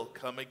will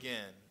come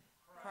again."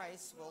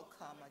 Christ will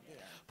come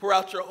again. Pour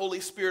out your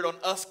Holy Spirit on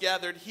us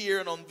gathered here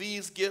and on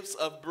these gifts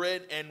of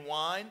bread and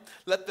wine.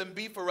 Let them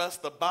be for us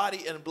the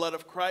body and blood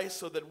of Christ,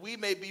 so that we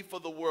may be for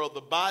the world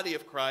the body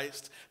of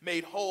Christ,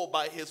 made whole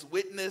by his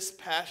witness,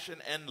 passion,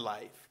 and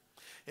life.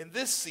 In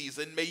this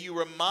season, may you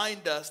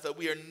remind us that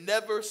we are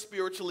never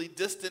spiritually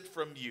distant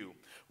from you.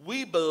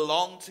 We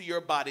belong to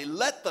your body.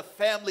 Let the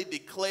family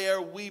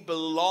declare, we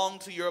belong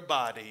to your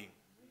body.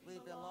 We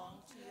belong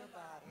to your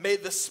body. May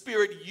the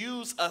Spirit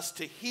use us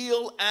to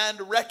heal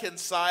and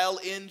reconcile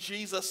in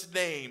Jesus'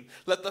 name.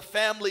 Let the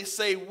family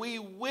say, we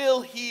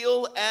will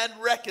heal and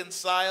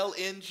reconcile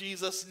in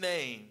Jesus'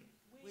 name.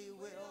 We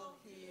will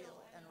heal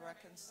and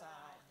reconcile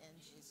in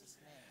Jesus'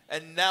 name.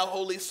 And now,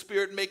 Holy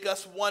Spirit, make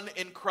us one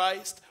in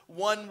Christ,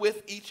 one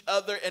with each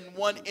other, and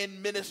one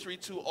in ministry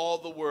to all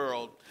the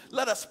world.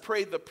 Let us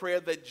pray the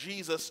prayer that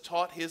Jesus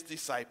taught his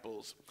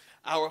disciples.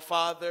 Our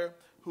Father,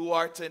 who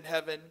art in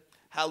heaven,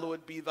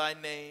 hallowed be thy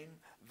name.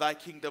 Thy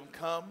kingdom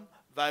come,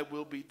 thy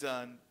will be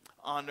done,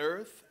 on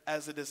earth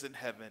as it is in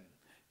heaven.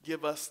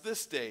 Give us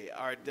this day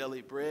our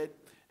daily bread,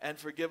 and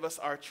forgive us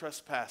our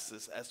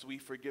trespasses as we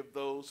forgive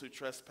those who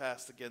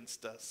trespass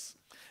against us.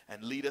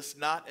 And lead us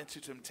not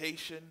into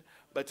temptation,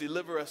 but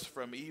deliver us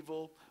from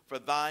evil. For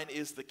thine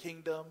is the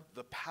kingdom,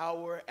 the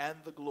power, and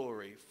the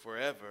glory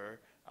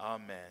forever.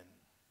 Amen.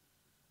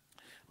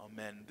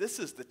 Amen. This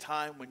is the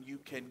time when you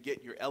can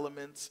get your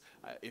elements.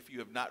 If you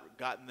have not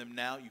gotten them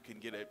now, you can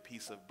get a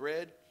piece of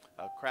bread,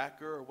 a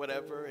cracker, or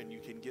whatever, and you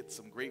can get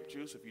some grape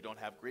juice if you don't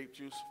have grape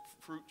juice,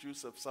 fruit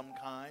juice of some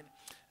kind.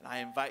 And I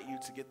invite you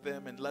to get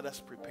them, and let us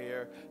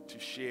prepare to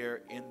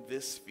share in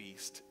this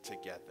feast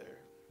together.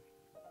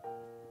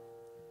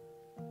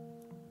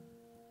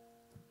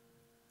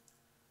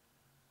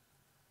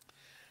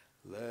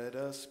 Let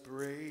us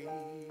break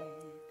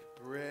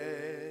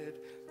bread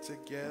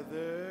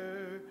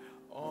together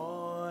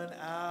on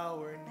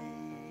our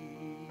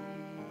knees.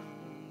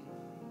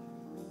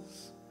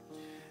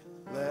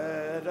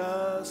 Let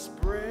us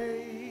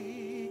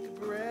break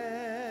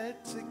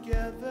bread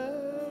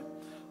together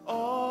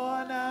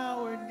on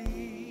our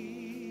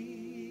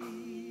knees.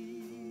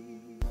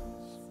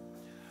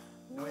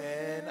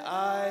 When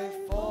I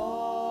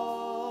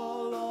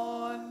fall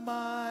on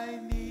my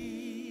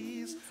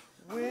knees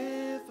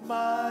with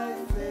my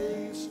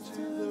face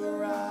to the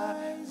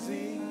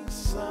rising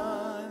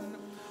sun,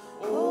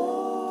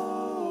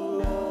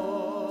 oh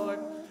Lord,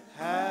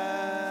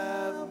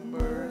 have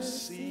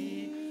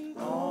mercy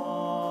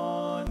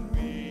on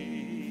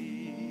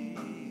me.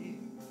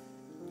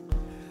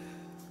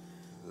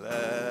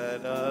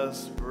 Let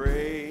us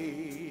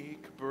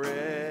break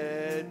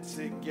bread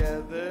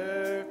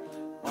together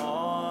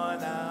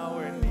on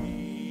our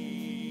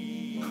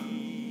knees.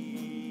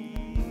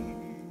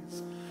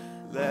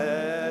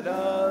 Let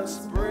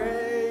us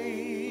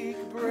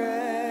break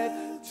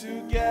bread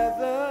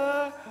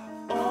together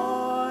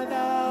on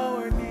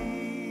our knees.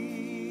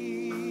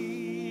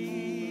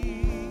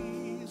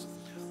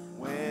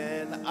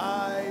 When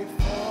I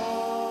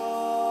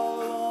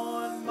fall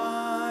on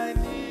my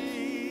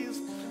knees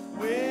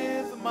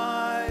with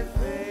my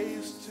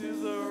face to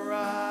the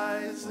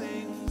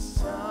rising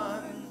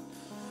sun,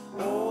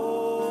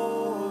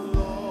 oh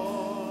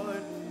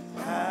Lord,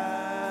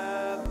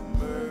 have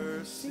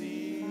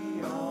mercy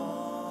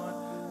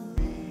on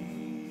me.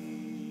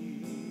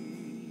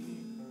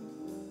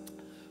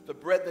 The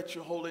bread that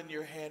you hold in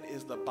your hand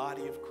is the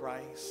body of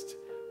Christ,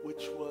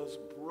 which was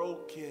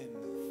broken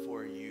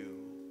for you.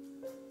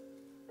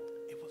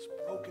 It was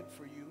broken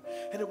for you,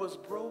 and it was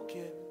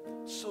broken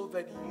so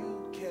that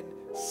you can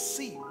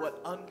see what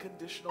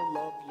unconditional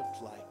love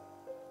looked like,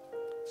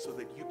 so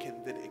that you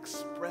can then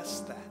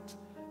express that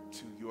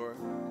to your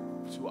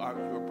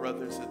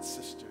brothers and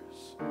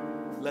sisters.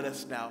 Let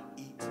us now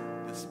eat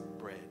this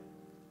bread.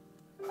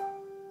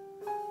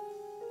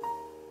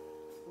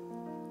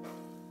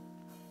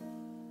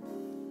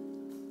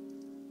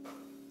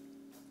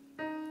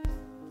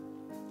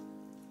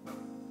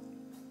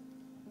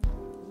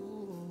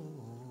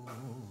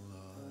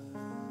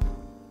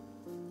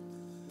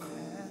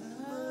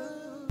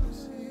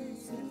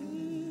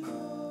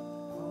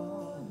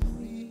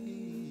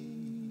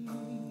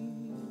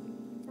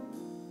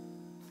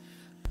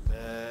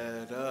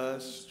 Let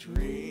us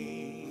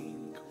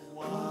drink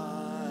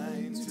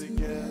wine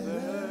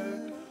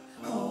together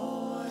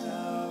on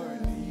our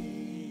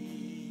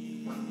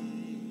knees.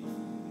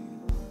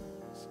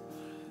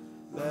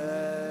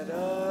 Let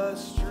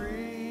us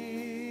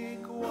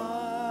drink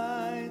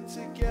wine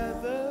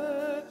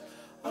together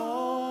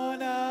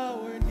on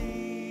our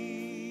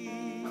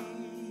knees.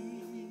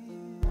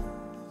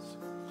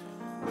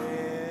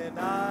 When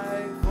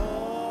I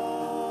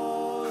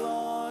fall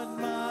on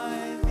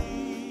my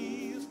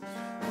knees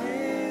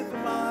with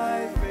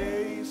my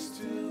face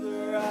to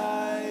the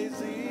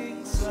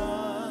rising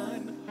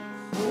sun,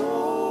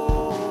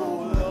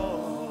 oh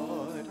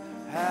Lord,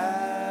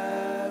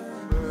 have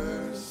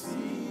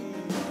mercy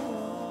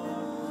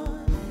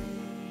on me.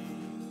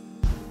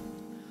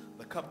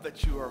 The cup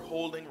that you are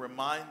holding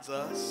reminds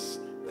us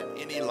that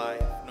any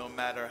life, no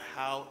matter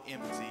how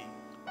empty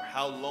or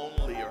how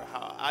lonely or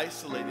how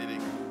isolated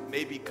it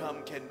may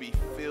become can be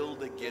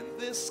filled again.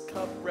 This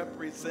cup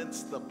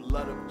represents the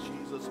blood of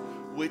Jesus,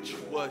 which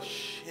was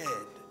shed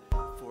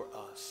for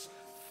us.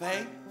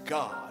 Thank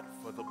God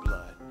for the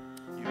blood.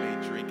 You may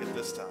drink at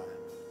this time.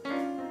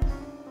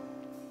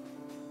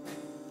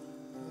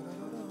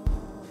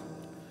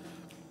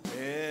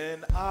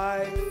 When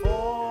I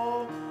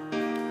fall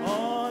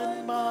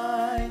on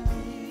my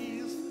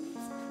knees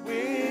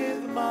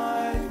with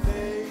my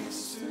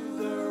face to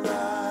the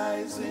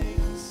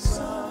rising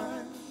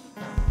sun,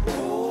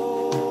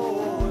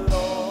 oh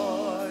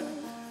Lord,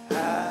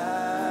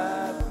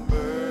 have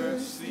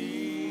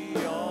mercy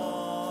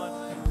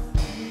on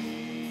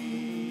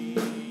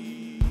me.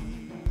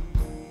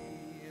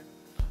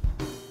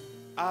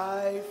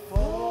 I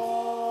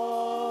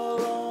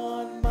fall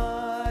on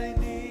my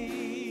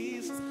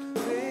knees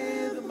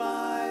with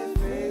my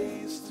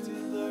face to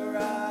the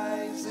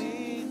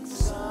rising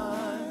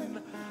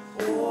sun.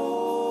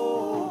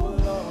 Oh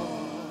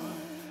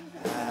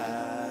Lord,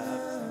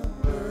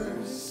 have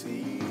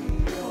mercy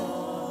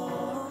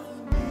on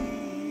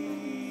me.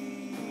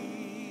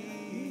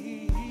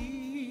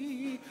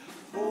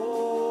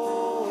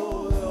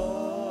 Oh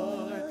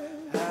Lord,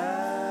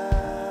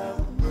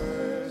 have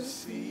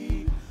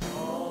mercy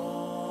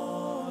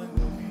on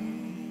me.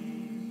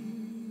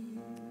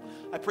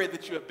 I pray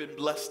that you have been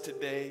blessed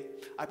today.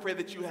 I pray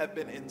that you have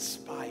been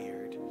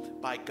inspired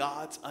by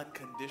God's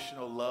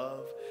unconditional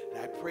love.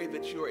 And I pray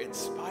that you are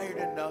inspired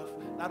enough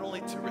not only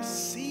to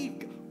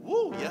receive,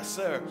 yes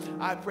sir,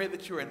 I pray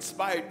that you're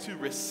inspired to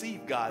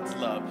receive God's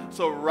love.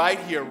 So right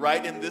here,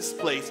 right in this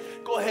place,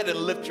 go ahead and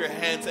lift your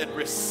hands and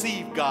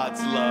receive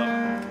God's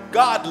love.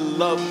 God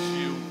loves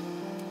you.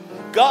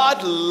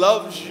 God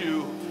loves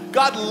you.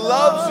 God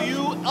loves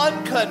you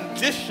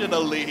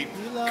unconditionally.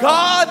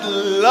 God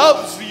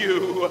loves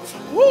you.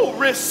 Woo,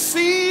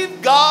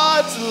 receive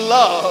God's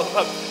love.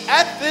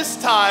 At this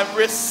time,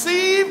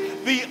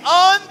 receive the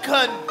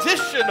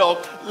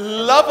unconditional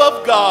love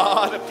of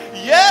God.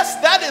 Yes,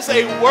 that is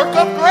a work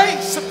of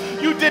grace.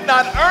 You did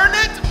not earn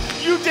it.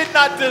 You did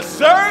not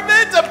deserve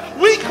it.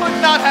 We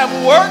could not have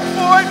worked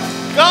for it.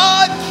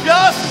 God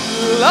just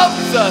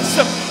loves us.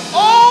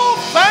 Oh,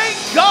 thank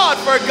God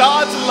for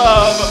God's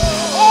love.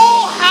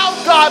 Oh, how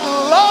God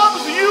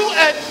loves you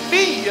and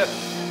me.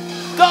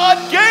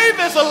 God gave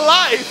his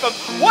life.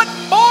 What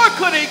more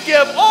could he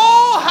give?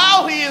 Oh,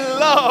 how he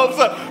loves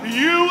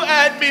you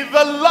and me.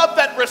 The love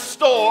that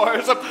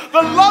restores.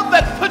 The love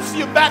that puts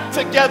you back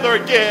together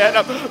again.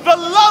 The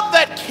love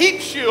that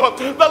keeps you.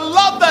 The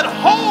love that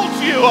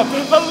holds you.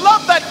 The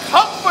love that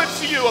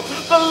comforts you.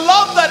 The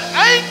love that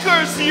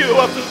anchors you.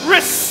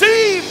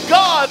 Receive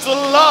God's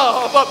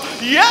love.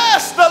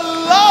 Yes, the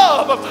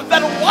love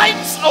that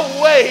wipes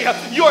away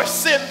your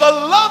sin. The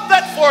love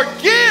that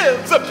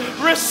forgives.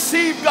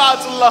 Receive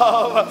God's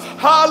love.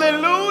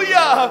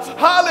 Hallelujah.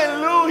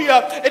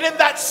 Hallelujah. And in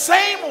that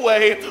same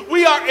way,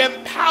 we are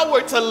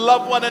empowered to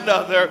love one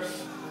another.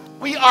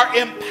 We are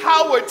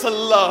empowered to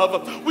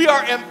love. We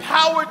are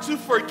empowered to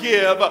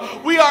forgive.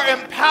 We are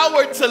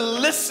empowered to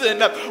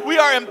listen. We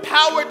are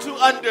empowered to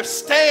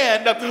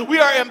understand. We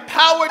are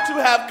empowered to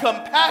have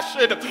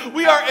compassion.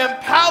 We are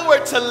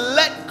empowered to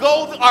let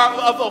go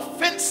of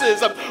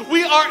offenses.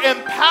 We are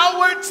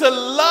empowered to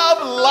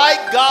love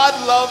like God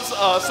loves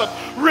us.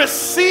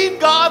 Receive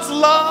God's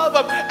love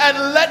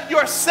and let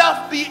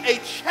yourself be a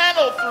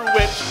channel through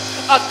which,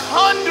 a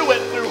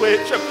conduit through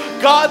which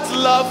God's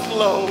love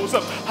flows.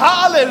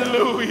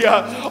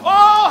 Hallelujah.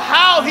 Oh,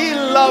 how he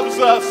loves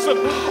us.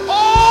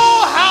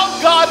 Oh, how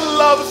God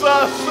loves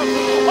us.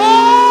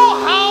 Oh,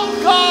 how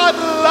God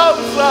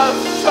loves us.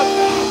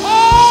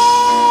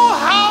 Oh,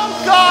 how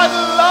God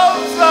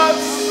loves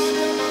us.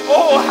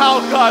 Oh, how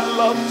God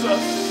loves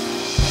us.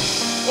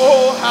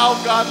 Oh, how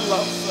God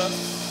loves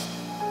us.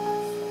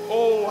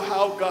 Oh,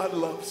 how God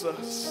loves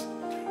us.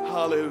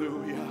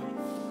 Hallelujah.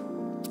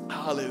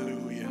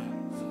 Hallelujah.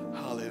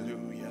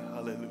 Hallelujah.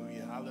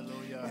 Hallelujah.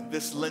 Hallelujah. In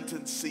this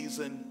Lenten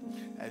season,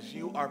 as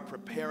you are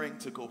preparing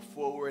to go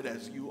forward,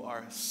 as you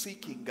are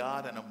seeking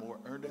God in a more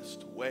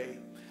earnest way,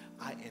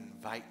 I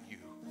invite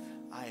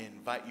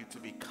you to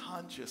be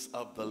conscious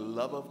of the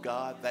love of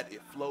God, that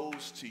it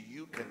flows to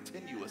you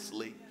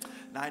continuously.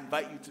 And I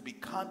invite you to be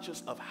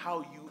conscious of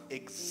how you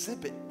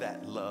exhibit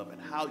that love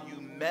and how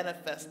you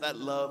manifest that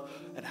love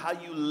and how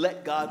you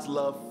let God's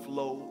love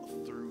flow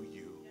through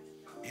you.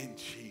 In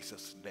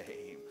Jesus'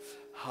 name.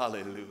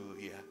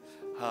 Hallelujah.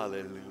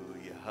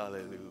 Hallelujah.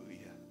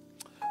 Hallelujah.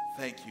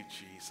 Thank you,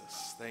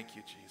 Jesus. Thank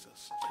you,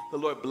 Jesus. The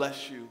Lord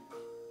bless you.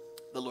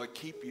 The Lord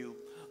keep you.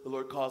 The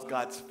Lord cause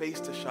God's face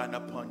to shine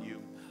upon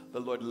you. The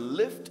Lord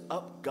lift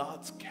up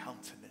God's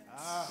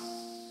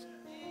countenance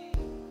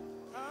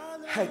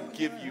and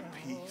give you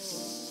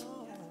peace.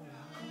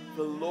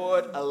 The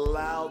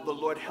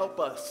Lord help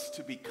us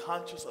to be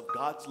conscious of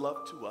God's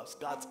love to us,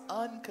 God's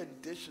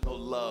unconditional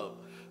love,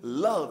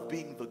 love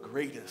being the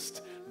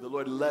greatest. The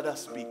Lord let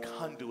us be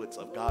conduits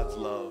of God's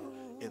love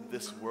in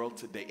this world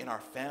today, in our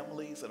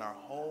families, in our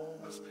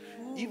homes,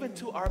 even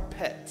to our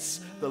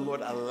pets. The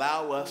Lord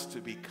allow us to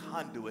be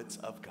conduits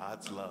of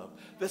God's love.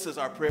 This is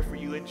our prayer for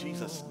you in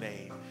Jesus'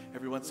 name.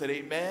 Everyone said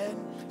amen.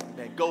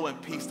 Amen. Go in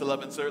peace to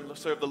love and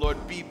serve the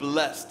Lord. Be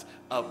blessed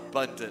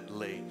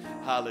abundantly.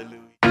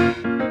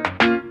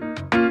 Hallelujah.